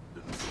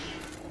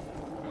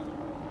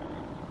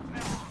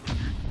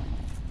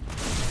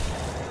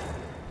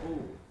 Oh.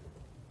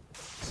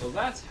 So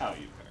that's how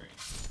you parry.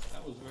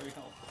 That was very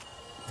helpful.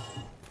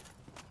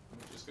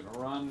 I'm just gonna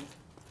run.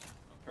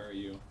 I'll parry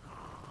you.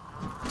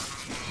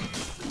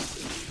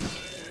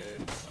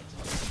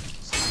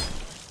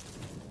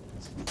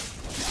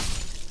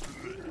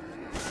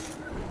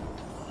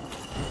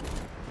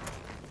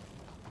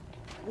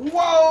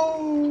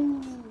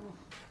 Whoa!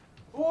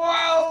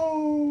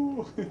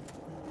 Whoa! Bro,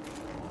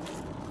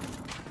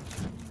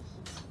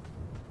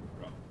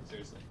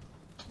 seriously.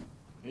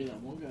 Hey, that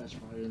one guy's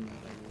probably in that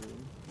other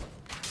room.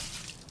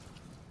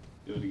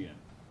 Do it again.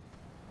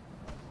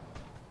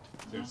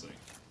 Seriously.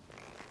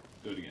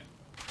 Do it again.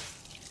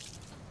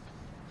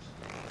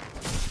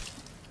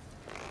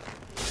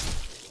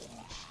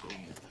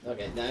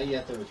 Okay, now you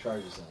have to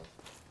recharge yourself.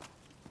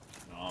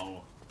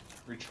 No.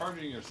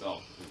 Recharging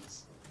yourself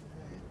is...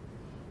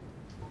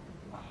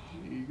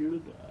 You're gonna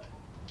die.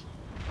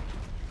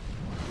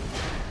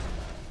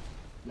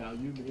 Now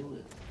you nail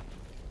it.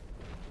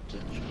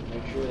 Attention.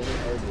 Make sure they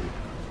hit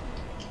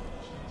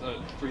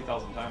RB.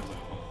 3,000 times I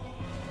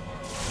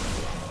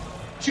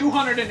put.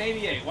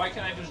 288! Why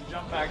can't I just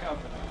jump back up?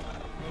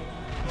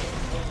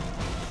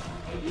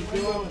 Keep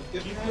going.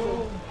 Get Keep behind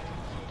going. him.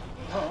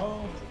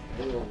 Uh-oh.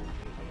 Ew.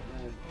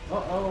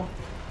 Uh-oh.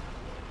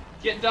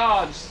 Get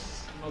dodged,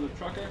 mother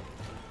trucker.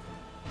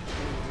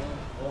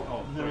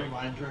 Oh, never frick.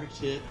 mind. Direct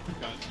hit.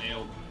 Got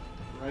nailed.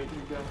 Right in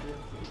your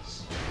goddamn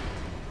face.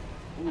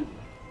 Ooh.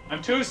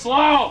 I'm too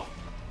slow!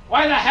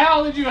 Why the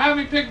hell did you have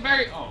me pick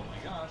very... Oh my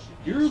gosh.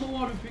 You're the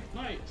one who picked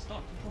Knight.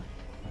 Stop the play.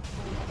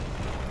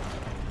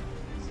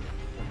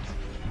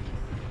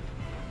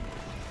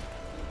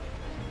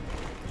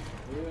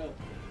 Hurry up.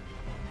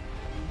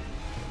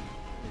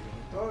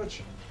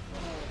 Dodge.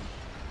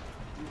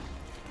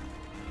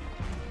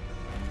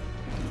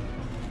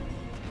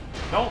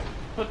 Don't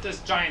put this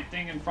giant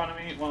thing in front of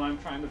me while I'm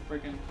trying to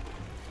freaking...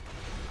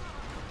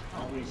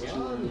 Oh, we get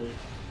Run. early.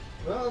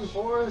 Run,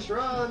 Forrest,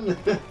 run!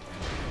 Get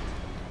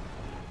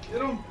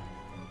him.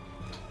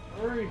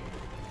 Hurry.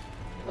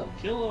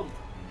 Kill him.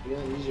 You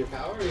gonna use your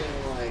power or you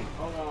gonna like...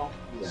 Oh no.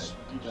 Yeah.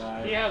 You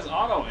died. He has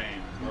auto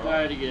aim, You bro.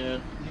 died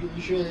again.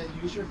 You should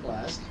use your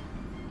flask.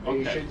 Or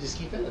you Okay. should just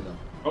keep hitting them.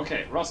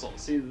 Okay, Russell,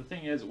 see the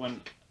thing is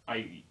when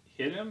I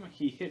hit him,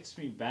 he hits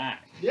me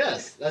back.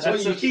 Yes, that's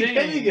That's why you the keep thing.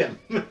 hitting him.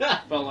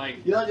 But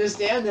like, You don't just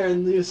stand there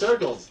and do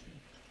circles.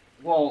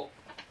 well,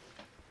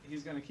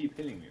 he's gonna keep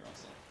hitting me,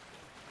 Russell.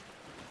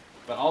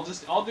 But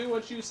I'll do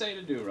what you say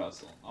to do,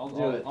 Russell.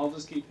 I'll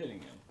just keep hitting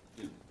him.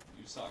 Dude,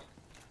 you suck.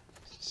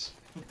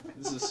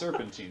 This is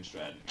serpentine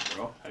strategy,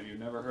 bro. Have you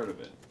never heard of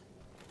it?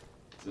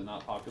 Is it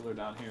not popular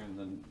down here in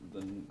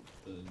the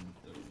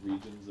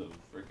regions of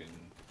frickin'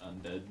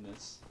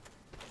 undeadness?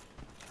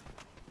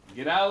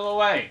 Get out of the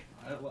way!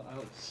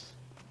 It's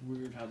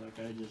weird how that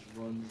guy just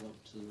runs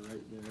up to the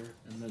right there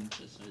and then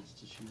decides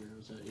to shoot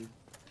arrows at you.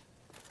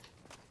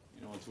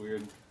 You know what's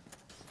weird?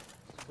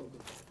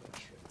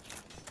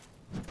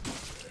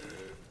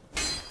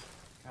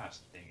 Gosh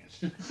dang it.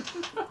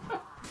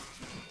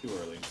 Too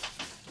early.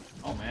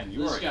 Oh man,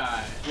 you're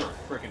a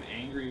frickin'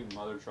 angry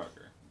mother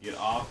trucker. Get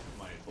off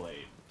my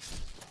blade.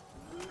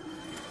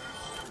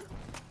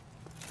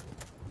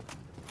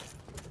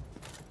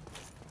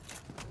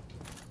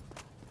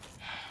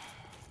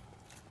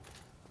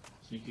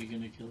 Think you're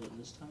gonna kill it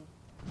this time?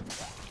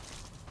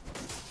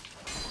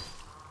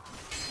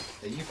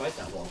 Hey, you fight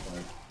that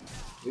wildfire.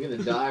 You're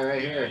gonna die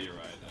right here. Yeah, you're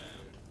right, I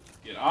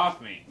am. Get off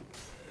me!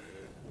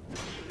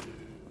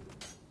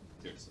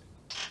 Seriously.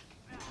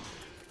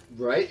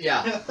 Right?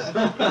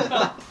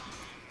 Yeah.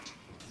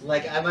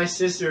 Like, my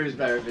sister is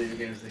better at video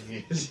games than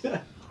he is.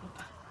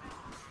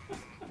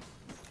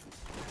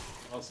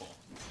 Russell.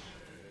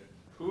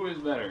 Who is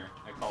better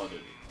at Call of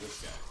Duty?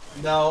 This guy.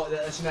 Right? No,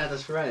 that's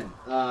Samantha's friend.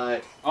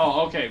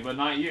 Oh, okay, but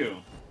not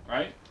you.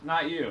 Right?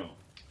 Not you.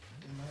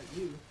 Not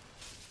you.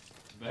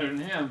 Better than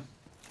him.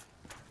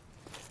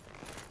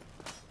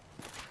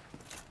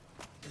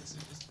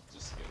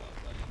 Just give up,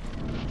 buddy.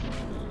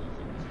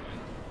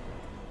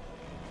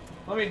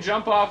 Let me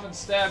jump off and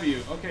stab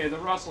you. Okay, the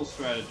Russell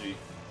strategy.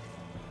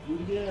 Do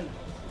it again.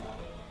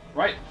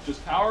 Right?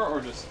 Just power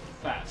or just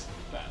fast?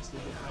 Fast.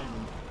 Get behind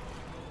him.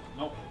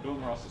 Nope, doing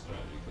the Russell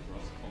strategy because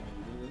Russell told me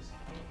to do this.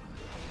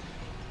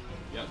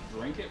 Yep,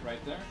 drink it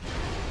right there.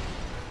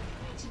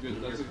 That's a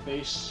good. That's Your a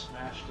face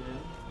smashed in.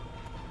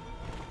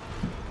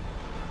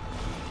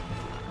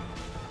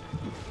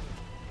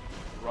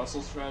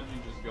 Russell strategy.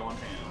 Just going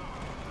ham.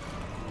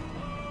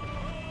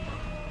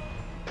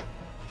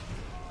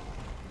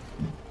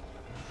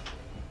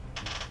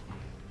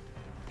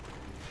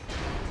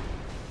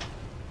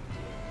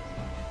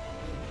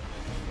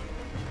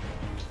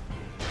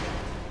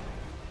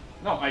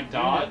 No, I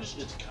dodged.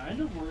 It's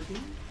kind of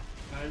working.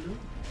 Kind of.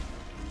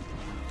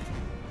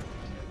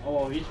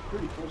 Oh, he's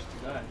pretty close to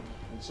dying.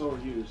 And so are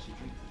you, so you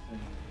drink the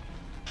thing.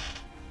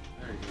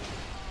 There you go.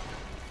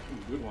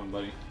 Ooh, good one,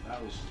 buddy.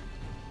 That was...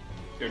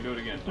 Here, do it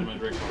again. I'm gonna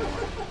drink one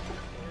more.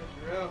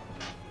 You're out.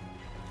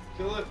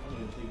 Kill it. I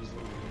didn't think he's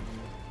living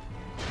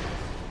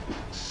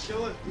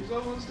Kill it. He's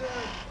almost dead.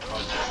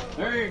 Oh, no.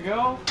 There you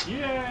go. Yay!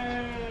 Get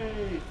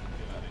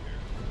out of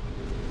here.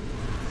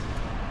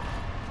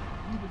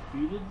 You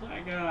defeated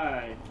that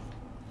guy.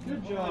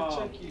 Good job.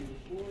 Check you.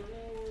 4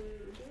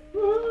 hours.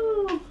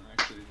 Woo!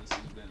 Actually, this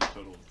has been a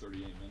total of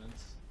 38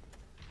 minutes.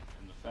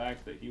 And the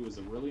fact that he was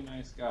a really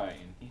nice guy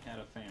and he had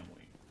a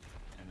family,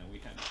 and that we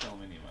had to kill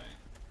him anyway,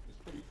 is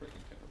pretty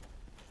freaking terrible.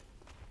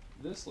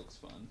 This looks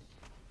fun.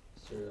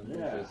 Sir, I'm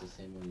pretty sure it's the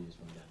same one you just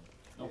went down.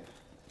 Nope.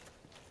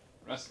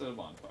 Rest of the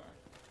bonfire.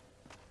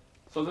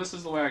 So this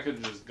is the way I could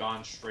have just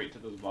gone straight to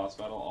this boss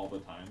battle all the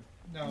time.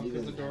 No,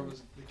 because the gate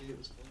was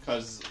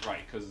closed.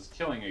 Because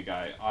killing a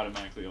guy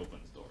automatically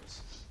opens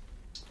doors.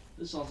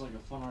 This sounds like a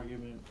fun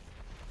argument.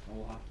 All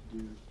we'll have to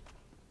do is...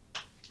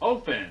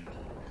 Open!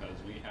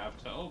 Because we have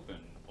to open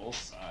both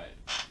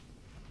sides.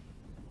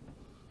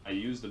 I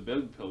used the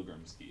big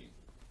pilgrim's key.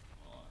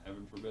 Well,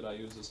 heaven forbid I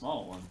use the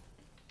small one.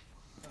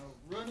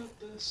 Now run up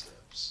the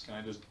steps. Can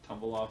I just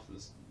tumble off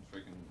this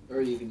freaking...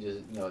 Or you can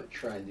just,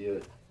 try and do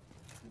it.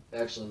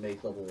 Actually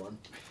make level 1.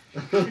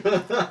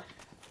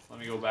 Let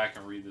me go back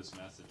and read this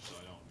message so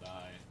I don't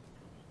die.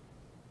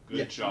 Good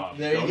Yeah, job.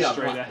 there you go.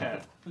 Straight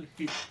ahead.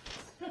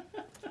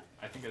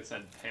 I think it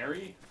said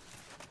Perry?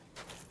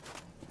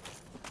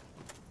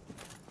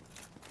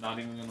 Not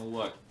even gonna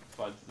look.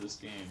 Fudge this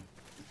game.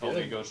 It told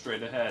me to go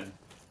straight ahead.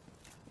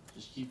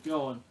 Just keep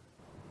going.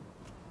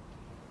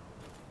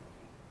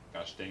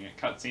 Gosh dang it.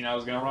 Cutscene, I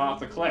was gonna run off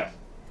the cliff.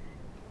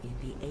 In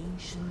the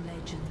ancient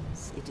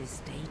legends, it is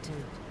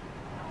stated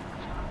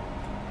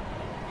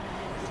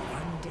that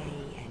one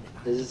day an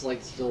Is this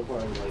like still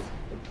part of like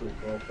the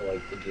prequel for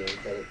like the game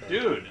credit thing?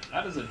 Dude,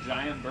 that is a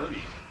giant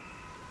birdie.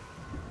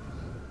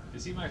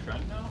 Is he my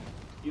friend now?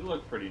 He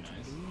looked pretty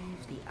nice.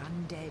 leave the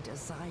undead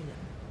asylum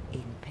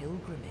in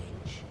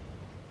pilgrimage.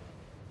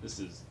 That's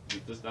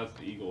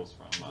the Eagles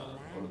from The Lord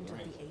land of the of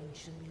Rings. the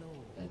ancient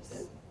lords. That's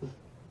it.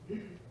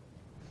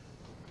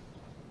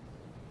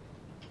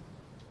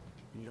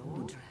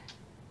 Lord.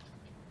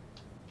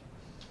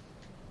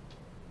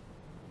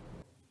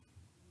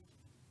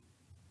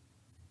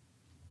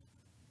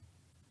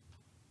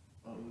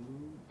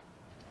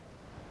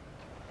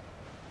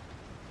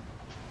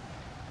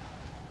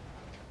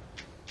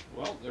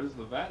 Well, there's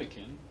the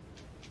Vatican.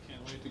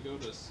 Can't wait to go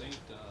to Saint,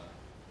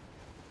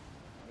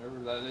 whatever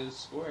that is,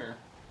 square.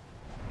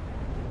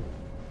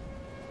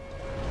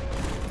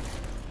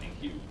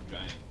 Thank you,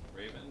 giant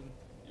raven.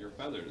 Your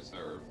feathers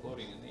are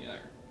floating in the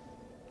air.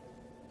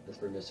 That's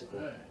pretty mystical.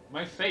 Hey.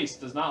 My face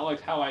does not look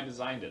how I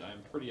designed it.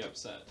 I'm pretty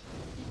upset.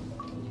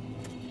 I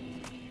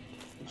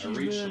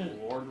reached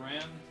Achievement. Lord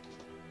Ran.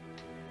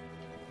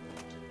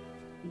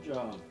 Good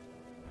job.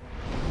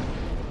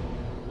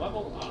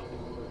 Level up.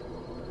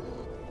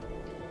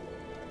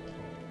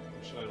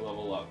 Should I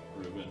level up,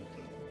 Ruben?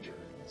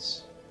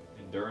 Endurance.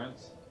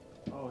 Endurance?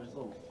 Oh, he's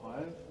level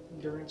 5?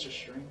 Endurance or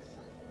strength?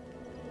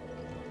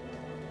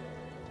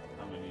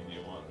 How many do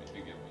you want me to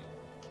give me?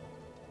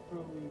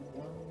 Probably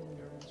 1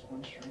 endurance,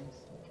 1 strength.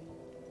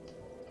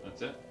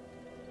 That's it?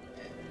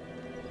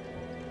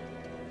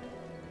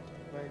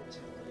 Vitality.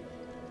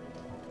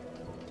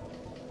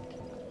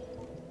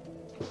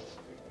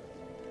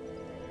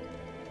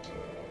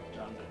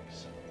 Down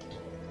next.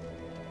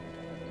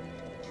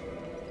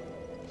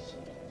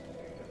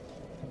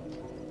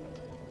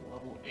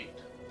 Level 8.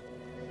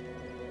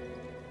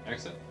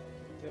 Exit?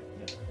 Yep.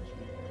 Yeah.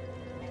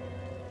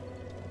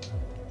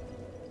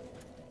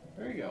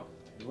 There you go.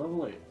 You're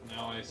level 8.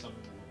 Now I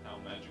somehow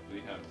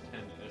magically have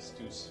 10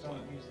 S2 split.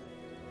 Don't use it.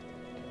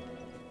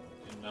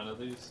 In none of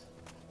these?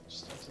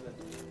 Just talk to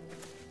that dude.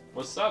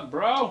 What's up,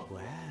 bro?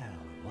 Well,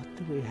 what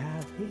do we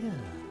have here?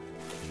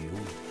 You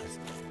must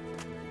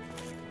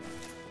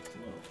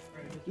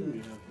Right, What get do we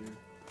the, have here?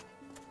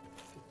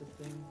 get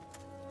the thing.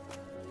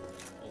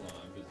 Hold on,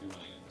 I'm busy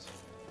running into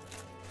something.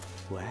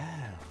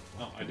 Well,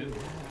 No, I didn't.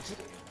 Get out of here.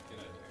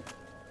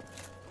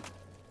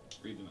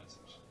 Read the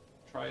message.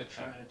 Try Try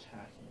attack.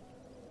 attacking.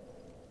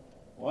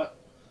 What?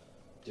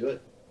 Do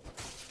it.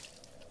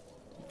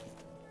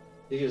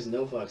 He gives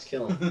no fucks.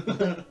 Kill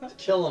him.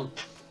 Kill him.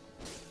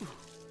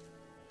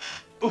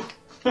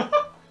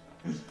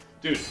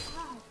 Dude.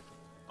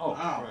 Oh,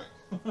 Ow.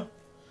 right.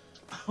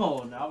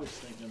 Oh, now he's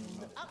thinking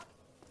about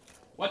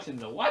What in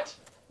the what?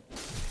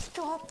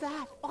 Stop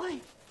that! Oi!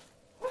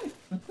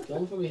 Kill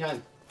him from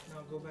behind.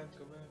 No, go back,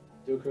 go back.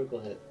 Do a critical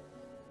hit.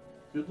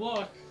 Good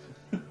luck.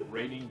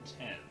 Rating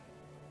 10.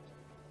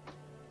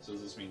 So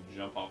does this mean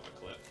jump off a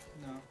cliff?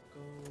 No,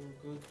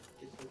 go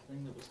get the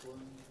thing that was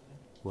glowing.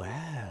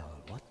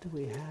 well, what do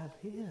we have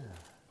here?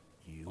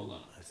 You Hold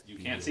on. must You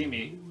be can't a see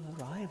me. new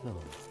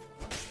arrival.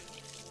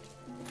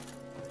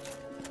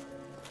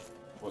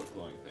 What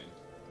glowing thing?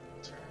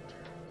 Turn.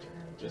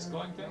 This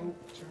glowing thing?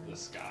 Nope, turn. The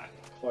sky.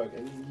 Clark,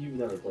 you've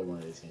never played one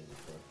of these games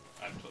before.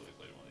 I've totally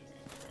played one of these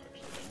games before,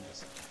 actually. I'm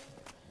just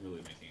really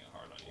making it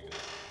hard on you guys.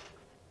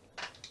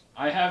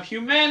 I have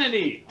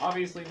humanity!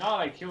 Obviously not.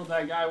 I killed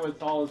that guy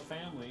with all his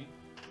family.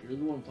 You're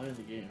the one playing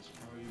the game, so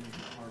how are you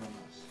making it hard on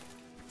us?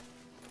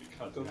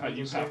 Because Go now through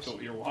you the have stairs.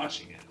 to. You're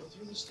watching it. Go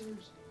through the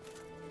stairs.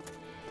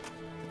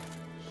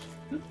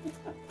 See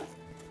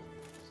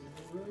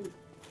the road.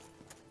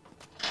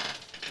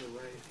 To the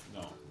right.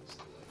 No. That's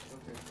the left.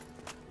 Okay.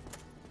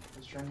 I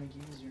was trying to make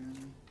it easier on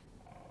you.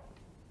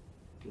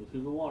 Go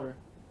through the water.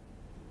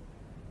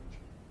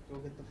 Go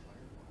get the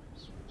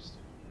firewalls first.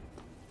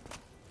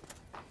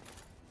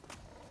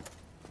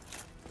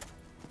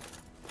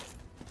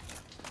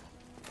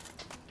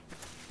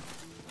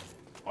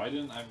 Why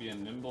didn't I be a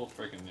nimble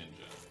frickin'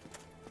 ninja?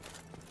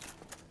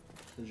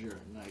 Because you're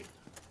a knight.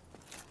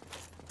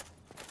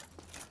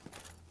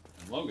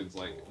 And Logan's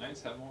like,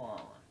 knights have more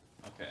armor.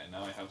 Okay,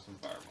 now I have some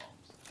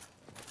firebombs.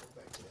 Go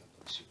back to that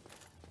place.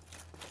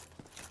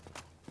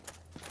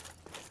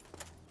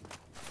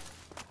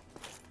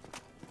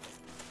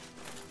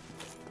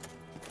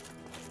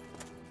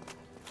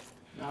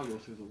 Now go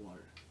through the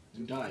water.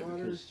 You Through the died water.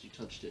 because you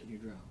touched it and you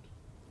drowned.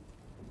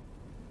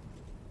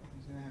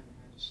 What's gonna happen?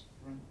 I just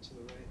run to the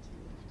right, to the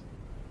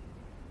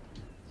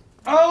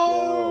left.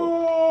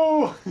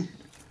 Oh!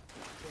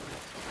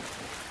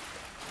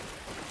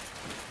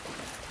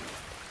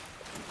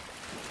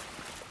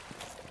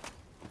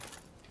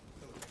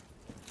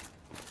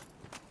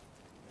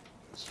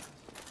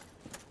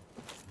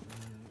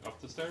 Up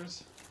the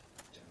stairs?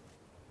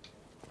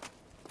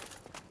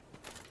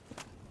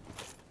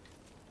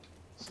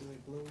 See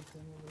that glowy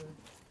thing over there?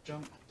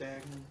 Jump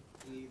diagonal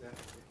E that way.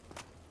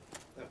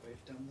 That way.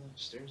 Down the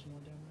stairs more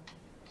down that way.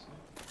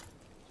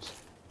 See? Just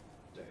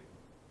diagonal.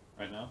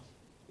 Right now?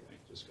 Yeah,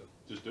 just go.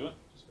 Just do it?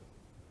 Just go.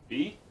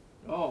 B?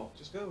 Oh,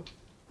 Just go.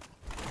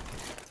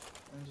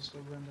 And just go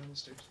run down the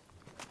stairs.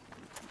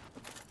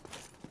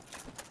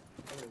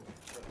 Other way.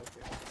 But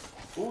okay.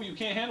 Ooh, you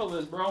can't handle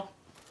this, bro.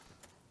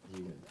 You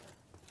can die.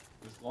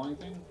 This glowing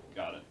thing?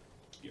 Got it.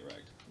 Get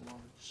wrecked. large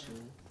soul.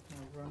 Now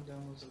run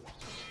down those other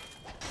stairs.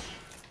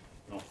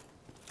 No.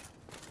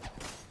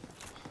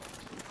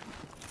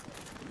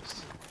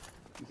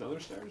 These other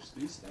stairs?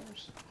 These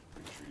stairs?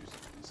 Pretty sure you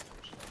said these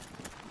stairs.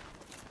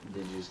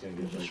 Then you're just gonna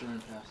You get just like.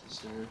 ran past the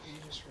stairs. You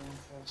just run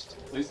fast.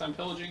 At least I'm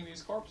pillaging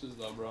these corpses,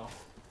 though, bro.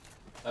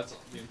 That's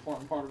the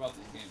important part about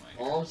this game,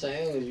 I All I'm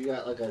saying is you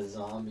got like a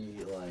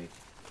zombie like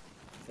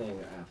thing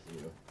after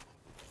you.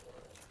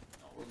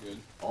 No, we're good.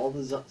 All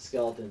the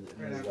skeletons in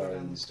Right this now, go down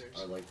garden the stairs.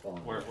 are like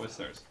falling. Where? What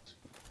stairs?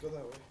 Go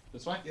that way.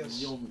 This way? Yes.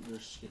 You'll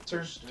just skip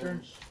Turn, the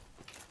turn. stairs.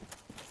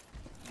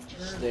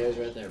 Turn. Stairs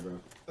right there, bro.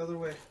 Other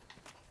way.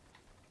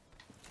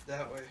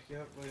 That way.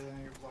 Yep. Wait, then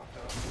you're blocked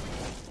off.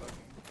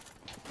 Fucking.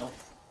 Nope.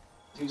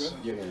 Do Good.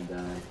 something. You're gonna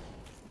die.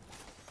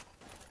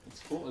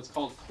 It's cool. It's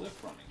called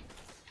cliff running.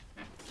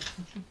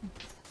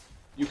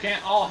 You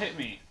can't all hit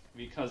me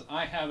because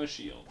I have a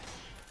shield.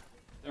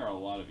 There are a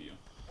lot of you.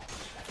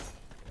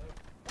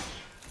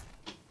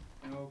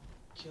 Now,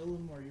 kill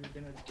him or you're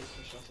gonna get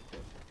pushed off the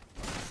cliff.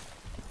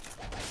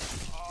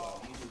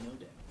 Wow, you do no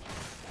damage.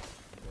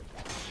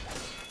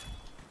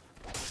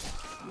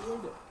 You are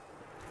dead.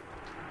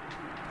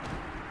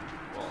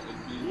 Well,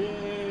 it'd be...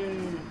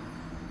 Yay!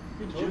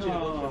 I told you to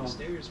go for the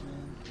stairs, man.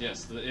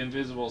 Yes, the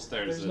invisible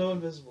stairs. There's no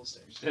invisible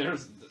stairs.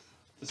 There's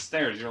the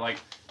stairs. You're like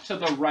to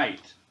the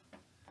right.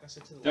 I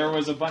said to the There left.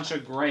 was a bunch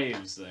of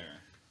graves there.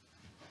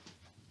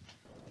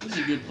 This is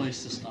a good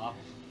place to stop.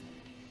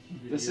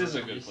 This is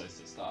a good place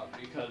to stop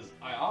because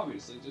I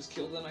obviously just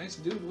killed a nice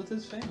dude with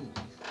his family.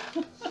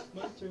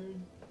 My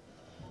turn.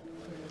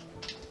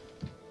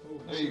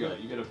 There you go.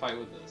 You get a fight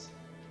with this.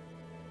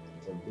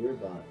 It's a beer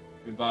bot.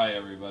 Goodbye,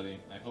 everybody.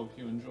 I hope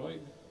you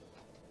enjoyed.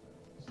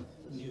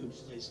 New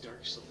plays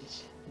Dark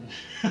Souls.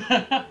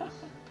 Yeah.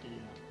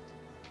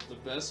 The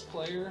best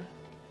player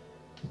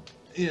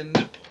in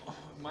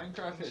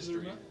Minecraft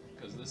history.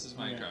 Because this is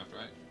Minecraft,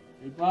 right?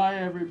 Goodbye,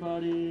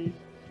 everybody.